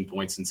 19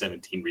 points and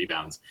 17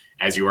 rebounds,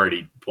 as you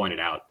already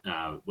pointed out,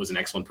 was an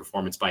excellent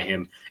performance by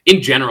him.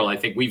 In general, I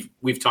think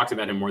we've talked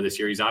about him more this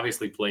year. He's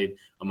obviously played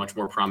a much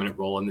more prominent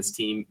role in this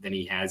team than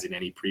he has in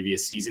any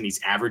previous season. He's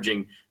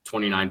averaging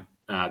 29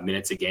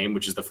 minutes a game,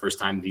 which is the first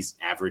time he's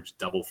averaged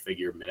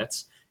double-figure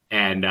minutes.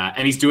 And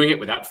he's doing it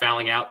without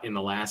fouling out in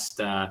the last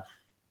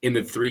in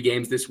the 3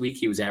 games this week.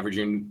 He was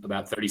averaging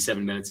about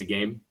 37 minutes a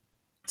game.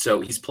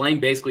 So he's playing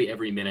basically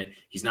every minute.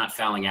 He's not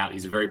fouling out.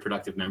 He's a very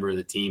productive member of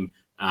the team.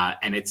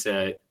 And it's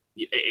I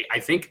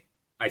think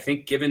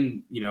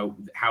given,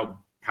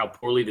 how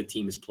poorly the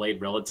team has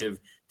played relative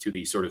to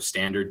the sort of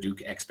standard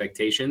Duke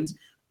expectations,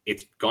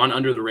 it's gone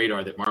under the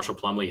radar that Marshall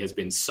Plumlee has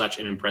been such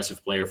an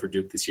impressive player for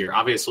Duke this year.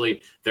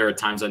 Obviously, there are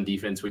times on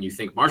defense when you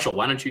think, Marshall,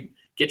 why don't you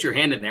get your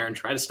hand in there and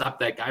try to stop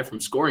that guy from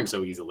scoring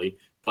so easily?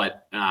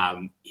 But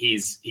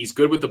he's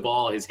good with the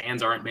ball. His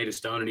hands aren't made of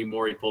stone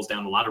anymore. He pulls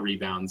down a lot of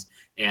rebounds.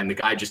 And the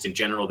guy just in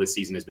general this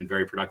season has been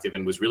very productive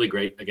and was really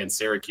great against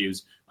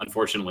Syracuse,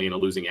 unfortunately, in a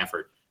losing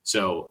effort.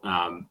 So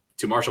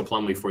to Marshall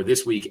Plumlee for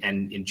this week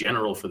and in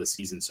general for the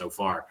season so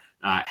far,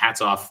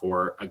 hats off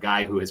for a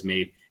guy who has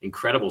made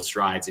incredible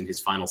strides in his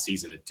final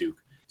season at Duke.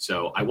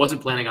 So I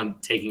wasn't planning on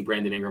taking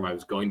Brandon Ingram. I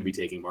was going to be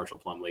taking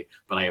Marshall Plumlee,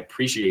 but I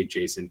appreciate,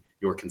 Jason,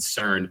 your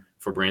concern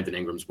for Brandon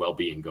Ingram's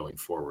well-being going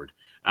forward.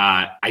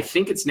 I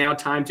think it's now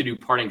time to do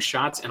parting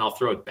shots, and I'll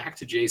throw it back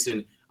to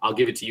Jason. I'll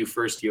give it to you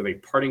first. You have a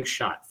parting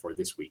shot for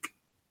this week.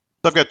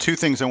 I've got 2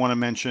 things I want to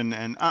mention,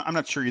 and I'm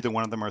not sure either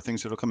one of them are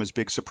things that will come as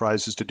big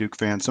surprises to Duke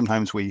fans.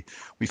 Sometimes we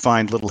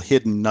find little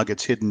hidden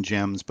nuggets, hidden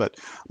gems, but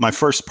my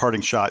first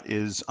parting shot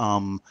is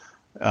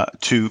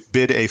to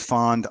bid a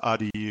fond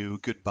adieu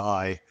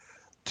goodbye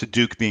to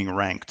Duke being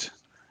ranked.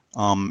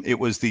 It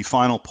was the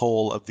final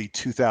poll of the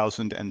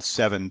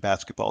 2007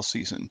 basketball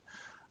season,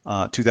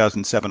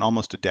 2007,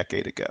 almost a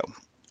decade ago,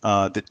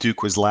 that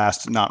Duke was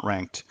last not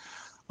ranked.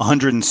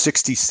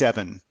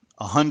 167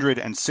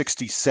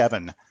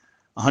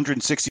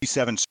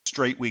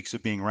 straight weeks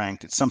of being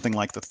ranked. It's something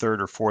like the 3rd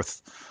or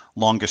 4th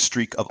longest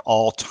streak of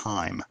all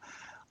time.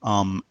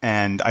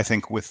 And I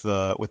think with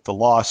the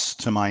loss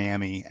to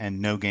Miami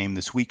and no game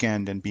this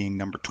weekend and being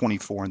number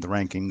 24 in the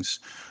rankings,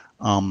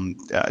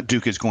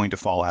 Duke is going to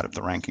fall out of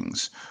the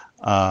rankings.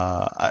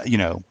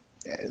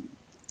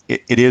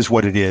 It is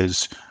what it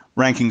is.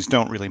 Rankings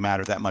don't really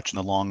matter that much in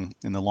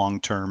the long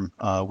term.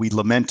 We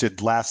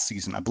lamented last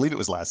season, I believe it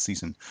was last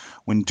season,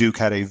 when Duke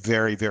had a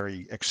very,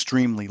 very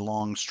extremely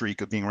long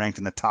streak of being ranked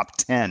in the top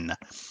 10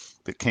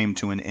 that came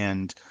to an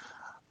end.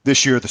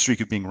 This year, the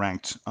streak of being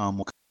ranked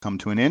will come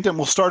to an end, and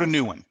we'll start a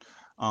new one.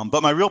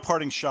 But my real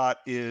parting shot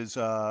is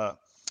to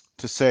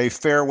say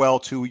farewell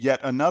to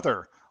yet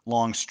another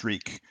long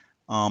streak.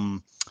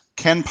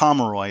 Ken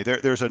Pomeroy,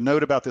 there's a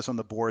note about this on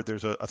the board.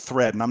 There's a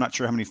thread, and I'm not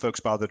sure how many folks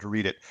bothered to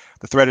read it.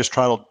 The thread is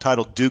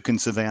titled Duke and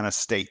Savannah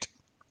State.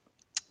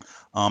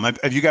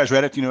 Have you guys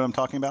read it? Do you know what I'm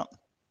talking about?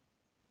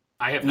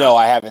 I have not. No,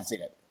 I haven't seen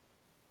it.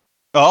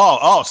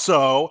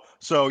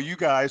 So you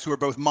guys who are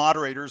both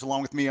moderators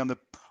along with me on the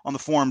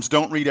forums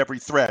don't read every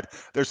thread.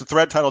 There's a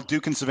thread titled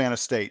Duke and Savannah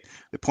State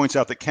that points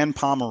out that Ken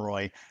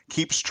Pomeroy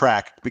keeps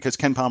track, because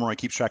Ken Pomeroy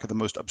keeps track of the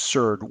most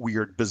absurd,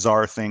 weird,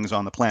 bizarre things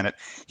on the planet.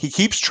 He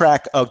keeps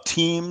track of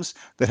teams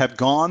that have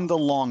gone the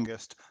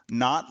longest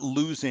not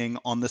losing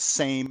on the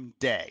same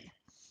day.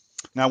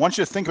 Now I want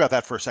you to think about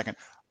that for a second.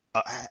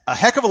 A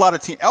heck of a lot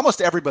of teams,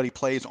 almost everybody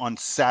plays on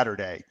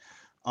Saturday.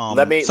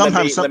 Let me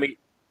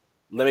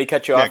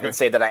cut you off and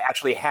say that I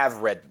actually have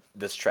read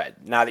this thread.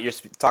 Now that you're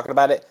talking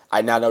about it,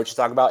 I now know what you're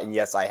talking about, and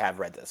yes, I have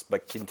read this.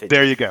 But continue.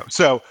 There you go.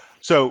 So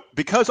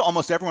because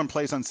almost everyone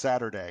plays on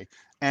Saturday,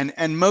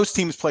 and most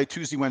teams play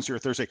Tuesday, Wednesday, or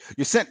Thursday,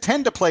 you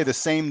tend to play the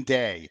same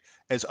day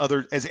as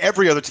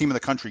every other team in the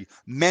country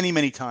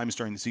many times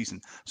during the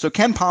season. So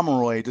Ken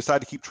Pomeroy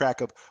decided to keep track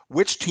of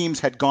which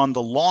teams had gone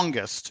the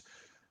longest,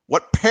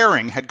 what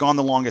pairing had gone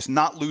the longest,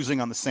 not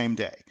losing on the same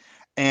day,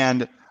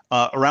 and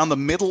around the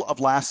middle of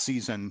last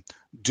season,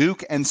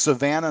 Duke and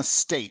Savannah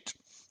State,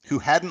 who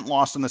hadn't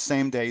lost on the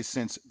same day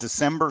since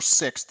December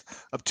 6th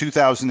of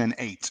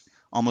 2008,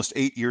 almost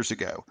 8 years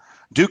ago.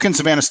 Duke and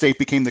Savannah State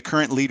became the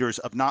current leaders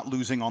of not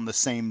losing on the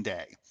same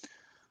day.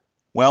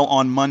 Well,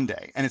 on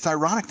Monday, and it's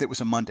ironic that it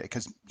was a Monday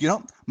because,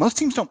 most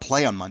teams don't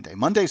play on Monday.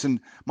 Mondays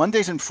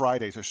and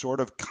Fridays are sort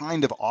of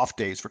kind of off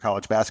days for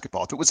college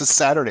basketball. If it was a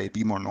Saturday, it'd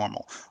be more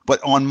normal.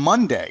 But on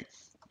Monday,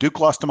 Duke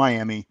lost to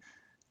Miami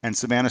and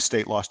Savannah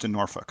State lost to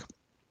Norfolk.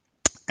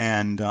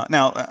 And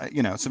now,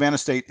 Savannah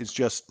State is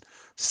just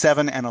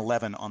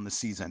 7-11 on the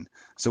season.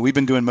 So we've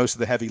been doing most of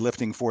the heavy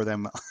lifting for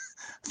them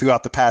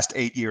throughout the past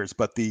 8 years.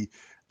 But the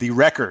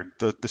record,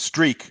 the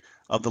streak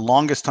of the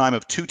longest time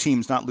of 2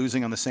 teams not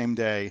losing on the same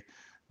day,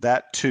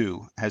 that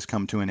too has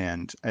come to an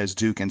end as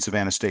Duke and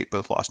Savannah State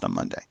both lost on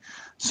Monday.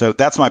 So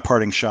that's my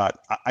parting shot.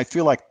 I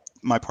feel like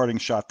my parting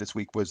shot this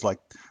week was like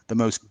the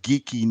most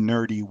geeky,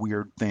 nerdy,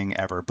 weird thing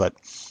ever, but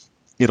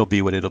it'll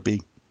be what it'll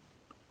be.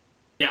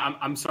 Yeah,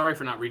 I'm sorry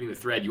for not reading the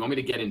thread. You want me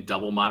to get in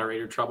double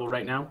moderator trouble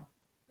right now?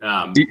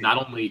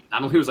 Not only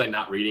was I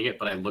not reading it,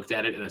 but I looked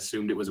at it and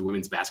assumed it was a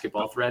women's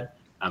basketball thread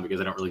because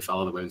I don't really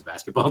follow the women's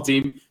basketball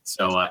team.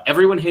 So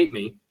everyone hate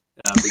me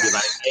because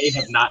I A,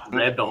 have not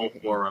read the whole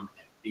forum,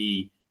 and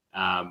B,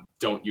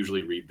 don't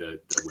usually read the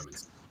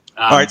women's.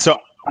 All right, so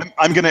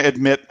I'm going to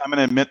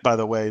admit, by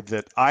the way,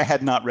 that I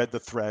had not read the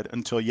thread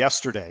until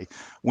yesterday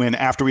when,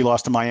 after we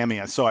lost to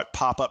Miami, I saw it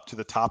pop up to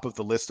the top of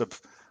the list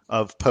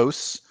of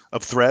posts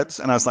of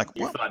threads. And I was like,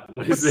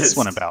 what's this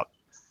one about?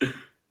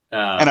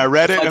 And I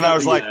read it and I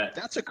was like,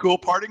 that's a cool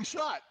parting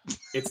shot.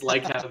 It's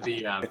like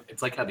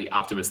how the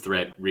Optimus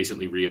thread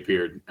recently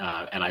reappeared.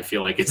 And I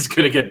feel like it's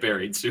going to get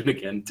buried soon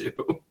again, too.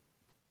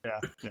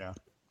 Yeah.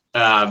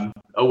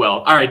 Oh,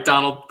 well. All right,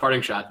 Donald,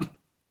 parting shot.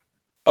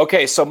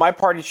 Okay, so my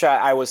party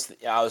shot, I was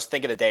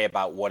thinking today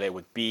about what it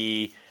would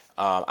be.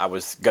 I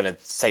was gonna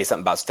say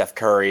something about Steph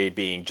Curry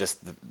being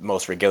just the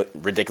most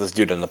ridiculous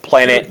dude on the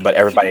planet, but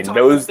everybody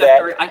knows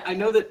that. I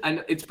know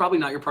it's probably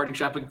not your parting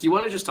shot, but do you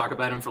want to just talk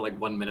about him for like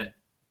 1 minute?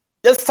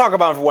 Let's talk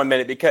about him for 1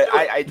 minute because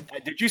I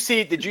did you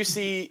see?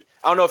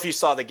 I don't know if you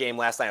saw the game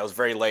last night. I was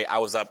very late. I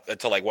was up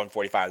until like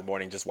 1:45 in the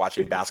morning just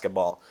watching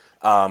basketball.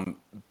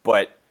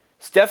 But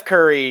Steph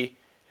Curry.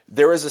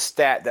 There was a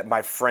stat that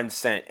my friend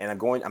sent, and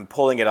I'm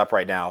pulling it up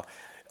right now.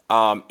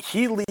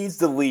 He leads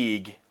the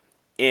league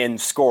in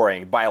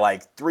scoring by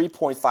like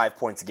 3.5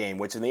 points a game,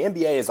 which in the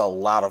NBA is a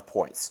lot of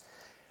points.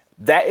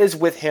 That is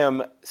with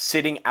him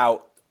sitting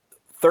out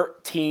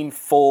 13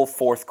 full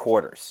fourth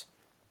quarters.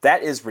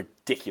 That is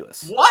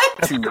ridiculous. What?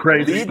 That's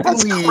crazy. Lead the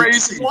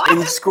league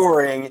in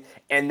scoring,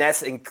 and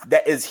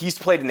he's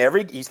played in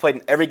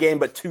every game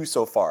but 2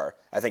 so far.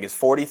 I think it's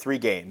 43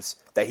 games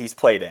that he's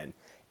played in.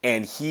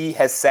 And he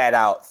has sat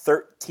out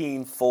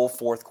 13 full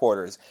fourth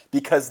quarters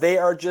because they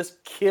are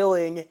just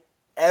killing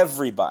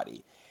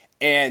everybody.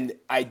 And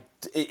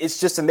it's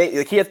just amazing.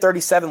 Like, he had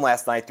 37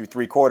 last night through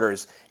 3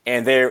 quarters,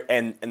 and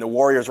the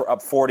Warriors were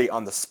up 40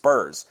 on the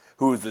Spurs,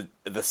 who's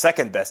the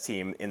second best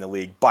team in the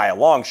league by a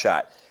long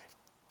shot.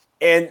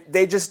 And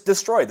they just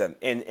destroyed them.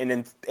 And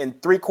in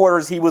 3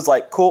 quarters, he was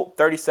like, cool,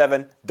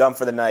 37, done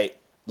for the night.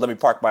 Let me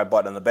park my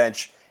butt on the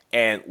bench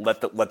and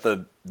let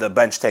the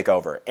bench take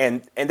over.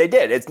 And they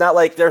did. It's not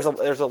like there's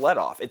a let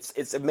off.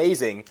 It's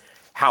amazing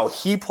how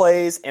he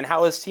plays and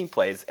how his team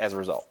plays as a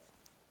result.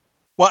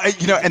 Well, and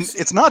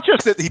it's not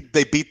just that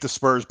they beat the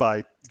Spurs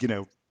by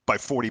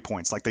 40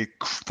 points, like they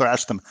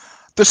thrashed them.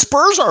 The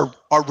Spurs are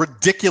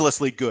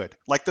ridiculously good.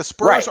 Like, the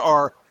Spurs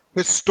are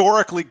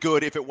historically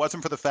good if it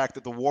wasn't for the fact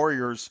that the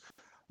Warriors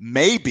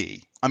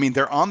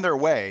they're on their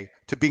way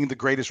to being the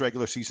greatest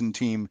regular season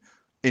team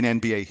in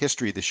NBA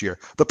history this year.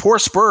 The poor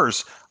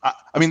Spurs,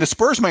 the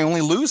Spurs may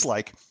only lose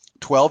like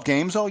 12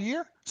 games all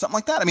year, something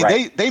like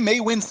that. They may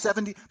win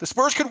 70. The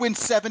Spurs could win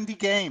 70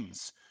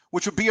 games,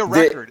 which would be a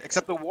record,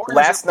 except the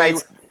Warriors. The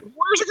Warriors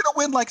are going to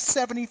win like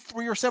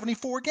 73 or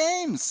 74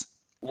 games.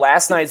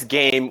 Last night's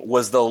game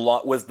was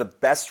the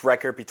best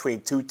record between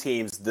 2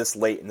 teams this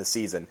late in the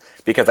season,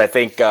 because I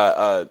think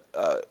the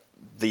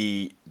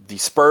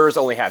Spurs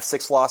only have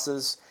 6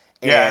 losses.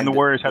 And the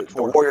Warriors have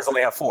 4. The Warriors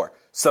only have 4.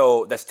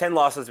 So that's 10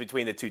 losses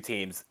between the 2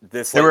 teams.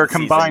 They were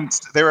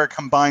a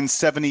combined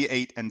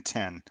 78 and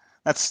 10.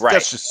 That's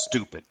just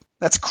stupid.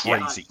 That's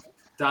crazy. Yeah.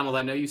 Donald,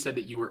 I know you said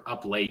that you were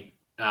up late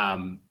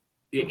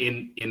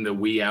in the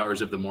wee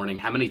hours of the morning.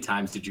 How many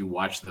times did you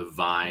watch the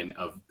Vine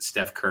of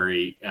Steph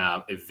Curry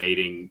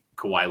evading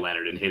Kawhi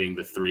Leonard and hitting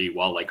the 3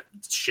 while like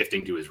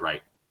shifting to his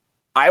right?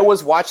 I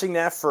was watching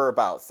that for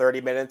about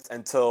 30 minutes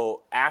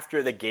until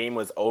after the game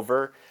was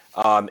over.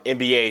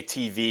 NBA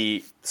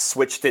TV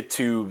switched it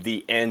to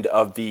the end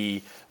of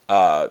the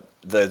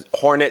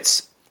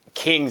Hornets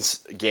Kings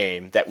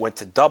game that went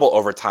to double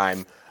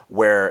overtime,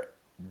 where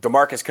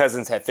DeMarcus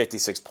Cousins had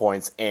 56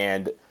 points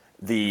and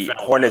the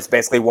Hornets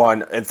basically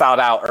won and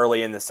fouled out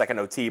early in the second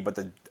OT. But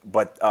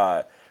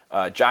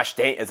Josh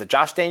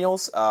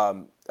Daniels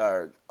of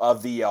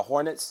the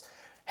Hornets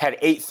had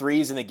 8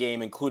 threes in the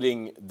game,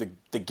 including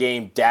the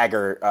game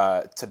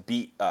dagger to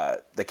beat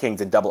the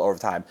Kings in double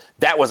overtime.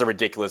 That was a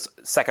ridiculous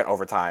second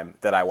overtime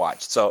that I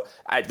watched. So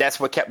that's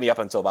what kept me up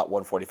until about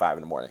 1:45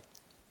 in the morning.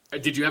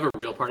 Did you have a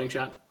real parting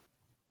shot?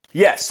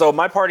 Yes. So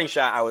my parting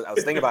shot, I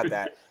was thinking about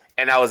that,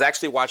 and I was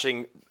actually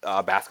watching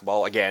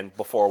basketball again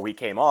before we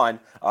came on,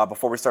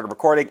 before we started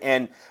recording,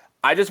 and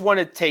I just want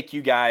to take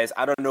you guys.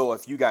 I don't know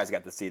if you guys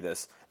got to see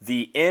this.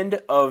 The end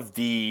of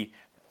the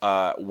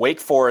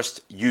Wake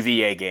Forest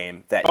UVA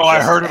game that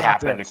I heard about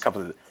happened this. a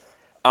couple of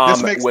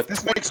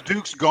this makes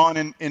Duke's gone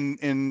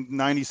in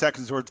 90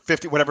 seconds or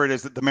 50, whatever it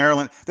is. The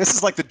Maryland. This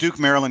is like the Duke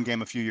Maryland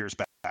game a few years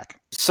back.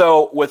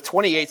 So with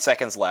 28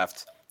 seconds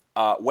left,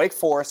 Wake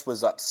Forest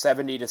was up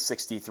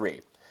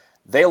 70-63.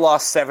 They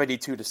lost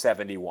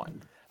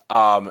 72-71.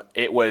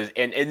 It was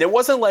and it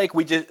wasn't like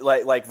we just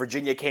like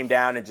Virginia came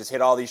down and just hit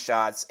all these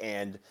shots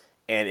and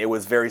it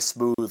was very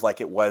smooth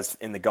like it was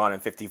in the Gone in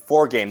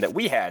 54 game that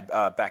we had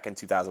back in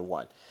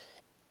 2001.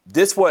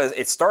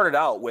 It started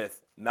out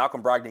with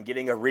Malcolm Brogdon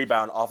getting a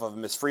rebound off of a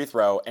missed free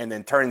throw and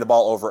then turning the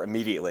ball over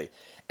immediately.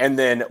 And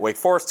then Wake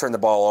Forest turned the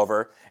ball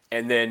over,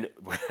 and then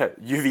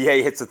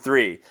UVA hits a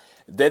 3.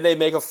 Then they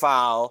make a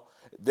foul.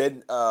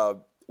 Then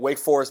Wake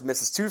Forest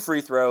misses 2 free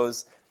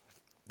throws.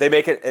 They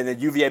make it, and then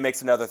UVA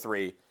makes another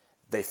 3.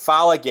 They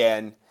foul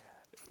again.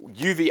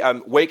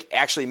 Wake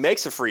actually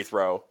makes a free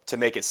throw to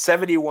make it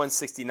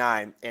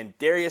 71-69, and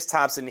Darius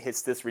Thompson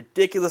hits this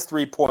ridiculous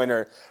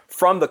three-pointer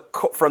from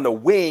the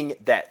wing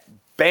that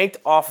banked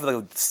off of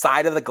the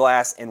side of the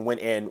glass and went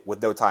in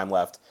with no time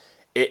left.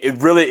 I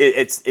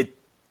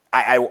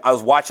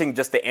was watching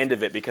just the end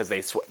of it because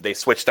they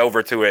switched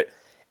over to it,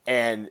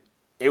 and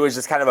it was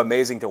just kind of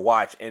amazing to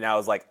watch. And I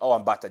was like, oh,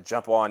 I'm about to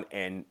jump on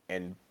and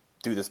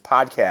do this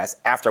podcast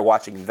after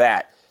watching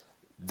that.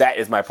 That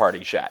is my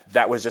parting shot.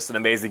 That was just an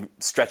amazing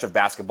stretch of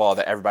basketball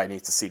that everybody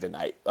needs to see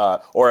tonight.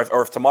 Or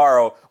if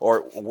tomorrow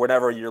or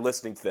whenever you're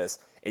listening to this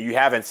and you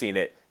haven't seen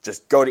it,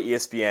 just go to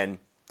ESPN.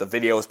 The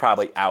video is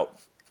probably out,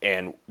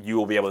 and you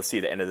will be able to see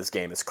the end of this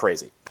game. It's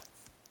crazy.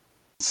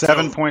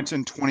 7 points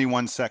in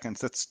 21 seconds.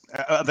 That's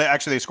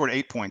they scored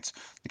 8 points.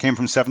 It came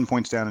from 7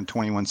 points down in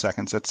 21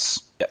 seconds.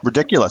 That's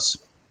ridiculous.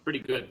 Pretty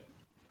good.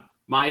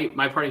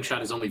 My parting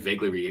shot is only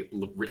vaguely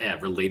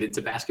related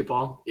to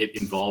basketball. It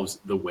involves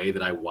the way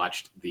that I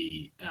watched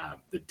the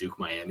Duke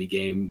Miami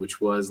game,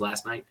 which was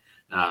last night.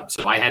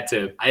 So I had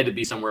to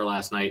be somewhere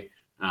last night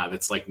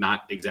that's like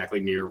not exactly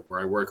near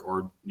where I work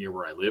or near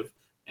where I live,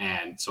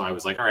 and so I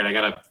was like, all right, I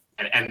gotta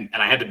and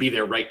I had to be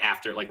there right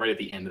at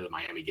the end of the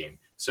Miami game.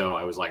 So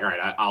I was like, all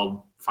right,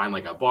 I'll find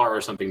like a bar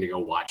or something to go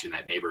watch in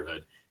that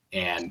neighborhood.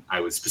 And I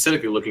was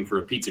specifically looking for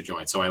a pizza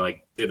joint. So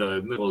I did a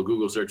little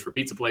Google search for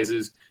pizza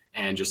places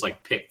and just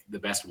picked the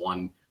best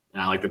one,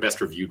 the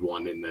best reviewed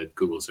one in the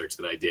Google search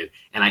that I did.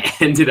 And I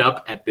ended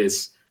up at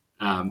this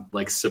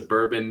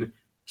suburban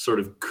sort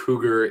of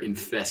cougar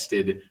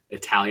infested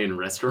Italian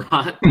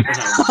restaurant,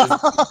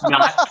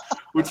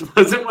 which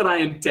wasn't what I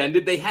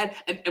intended. They had,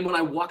 and when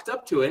I walked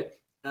up to it,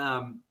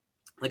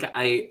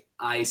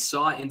 I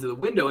saw into the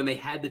window and they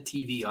had the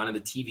TV on and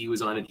the TV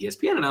was on at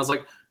ESPN. And I was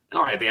like,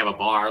 all right, they have a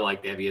bar,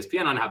 they have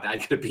ESPN on, how bad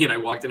could it be? And I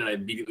walked in and I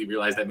immediately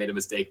realized I made a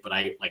mistake, but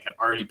I had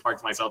already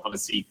parked myself on a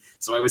seat.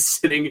 So I was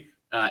sitting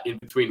in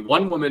between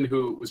one woman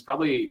who was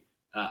probably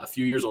a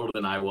few years older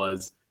than I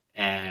was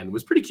and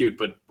was pretty cute,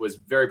 but was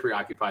very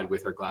preoccupied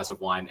with her glass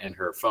of wine and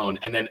her phone.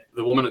 And then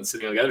the woman that's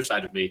sitting on the other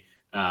side of me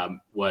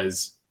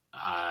was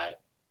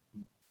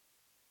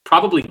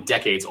probably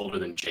decades older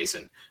than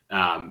Jason,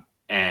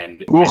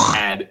 and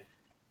had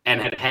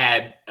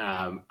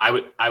I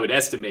would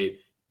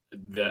estimate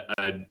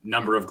the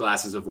number of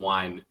glasses of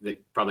wine that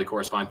probably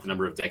corresponds to the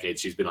number of decades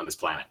she's been on this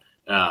planet.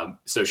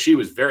 So she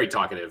was very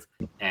talkative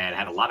and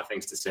had a lot of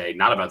things to say,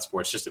 not about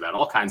sports, just about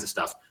all kinds of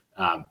stuff.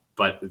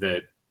 But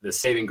the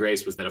saving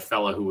grace was that a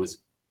fella who was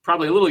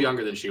probably a little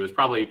younger than she was,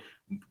 probably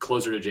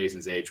closer to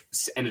Jason's age,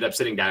 ended up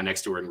sitting down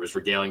next to her and was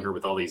regaling her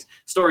with all these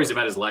stories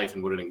about his life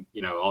and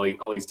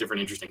all these different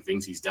interesting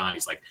things he's done.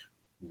 He's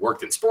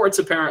worked in sports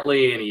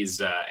apparently, and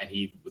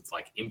he was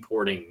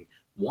importing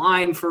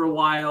wine for a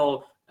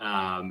while.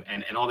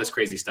 And all this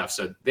crazy stuff.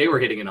 So they were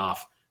hitting it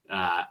off.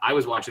 I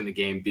was watching the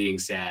game being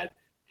sad,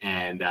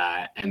 and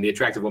the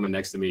attractive woman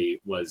next to me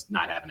was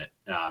not having it.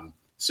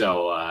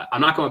 So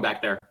I'm not going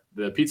back there.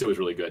 The pizza was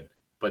really good,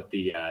 but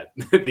the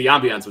the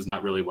ambiance was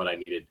not really what I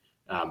needed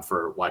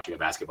for watching a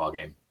basketball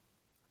game.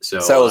 So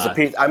it was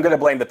I'm going to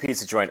blame the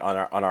pizza joint on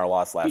our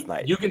loss last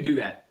night. You can do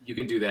that.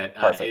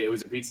 It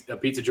was a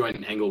pizza joint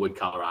in Englewood,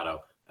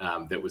 Colorado,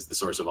 that was the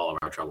source of all of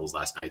our troubles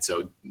last night.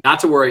 So not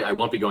to worry, I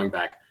won't be going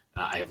back.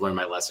 I have learned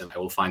my lesson. I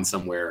will find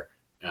somewhere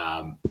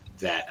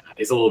that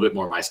is a little bit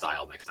more my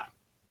style next time.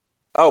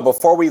 Oh,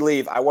 before we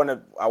leave, I want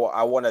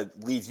to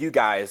leave you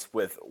guys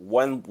with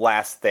one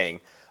last thing.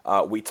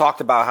 We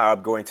talked about how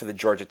I'm going to the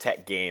Georgia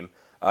Tech game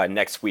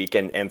next week,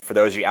 and for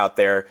those of you out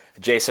there,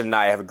 Jason and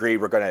I have agreed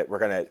we're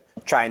gonna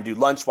try and do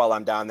lunch while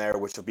I'm down there,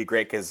 which will be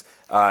great because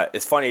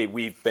it's funny,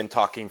 we've been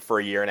talking for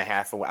a year and a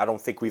half, and I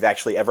don't think we've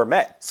actually ever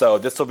met. So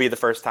this will be the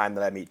first time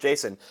that I meet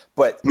Jason.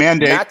 But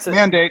mandate.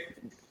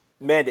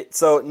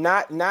 So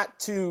not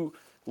to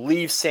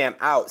leave Sam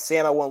out.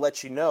 Sam, I want to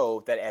let you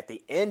know that at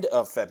the end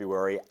of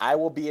February, I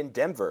will be in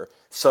Denver.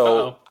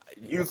 So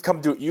we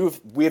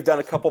have done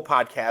a couple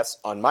podcasts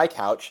on my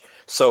couch.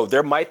 So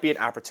there might be an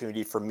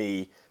opportunity for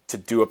me to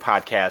do a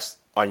podcast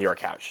on your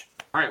couch.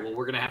 All right. Well,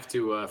 we're gonna have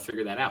to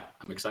figure that out.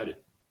 I'm excited.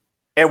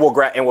 And we'll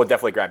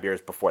definitely grab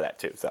beers before that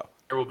too. So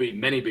there will be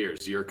many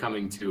beers. You're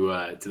coming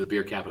to the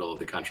beer capital of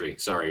the country.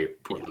 Sorry,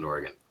 Portland,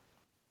 Oregon.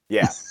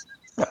 Yeah,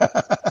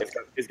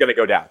 it's gonna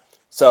go down.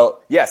 So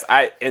yes,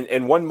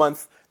 in 1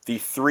 month, the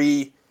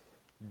 3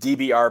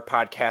 DBR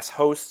podcast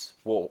hosts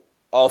will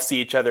all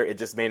see each other. It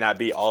just may not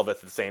be all of us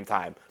at the same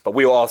time, but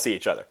we will all see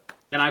each other.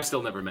 And I've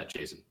still never met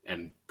Jason,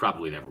 and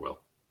probably never will.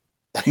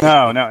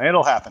 No,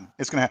 it'll happen.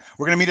 It's gonna happen.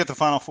 We're gonna meet at the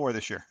Final Four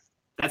this year.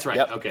 That's right.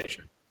 Yep. Okay,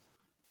 sure.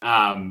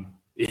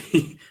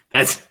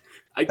 That's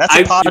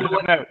a positive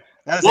note.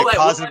 That is a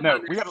positive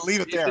note. We got to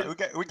leave it there.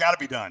 We got to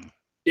be done.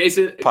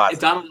 Jason,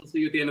 Donald, I'll see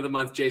you at the end of the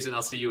month. Jason,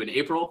 I'll see you in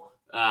April.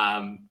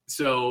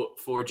 So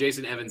for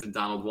Jason Evans and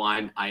Donald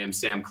Wine, I am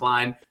Sam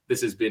Klein.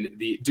 This has been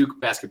the Duke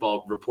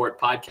Basketball Report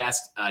podcast.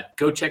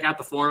 Go check out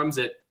the forums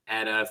at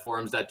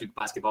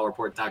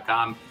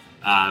forums.dukebasketballreport.com.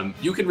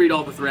 You can read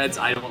all the threads.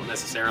 I don't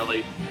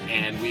necessarily.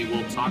 And we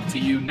will talk to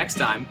you next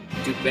time.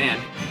 Duke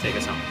Band, take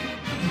us home.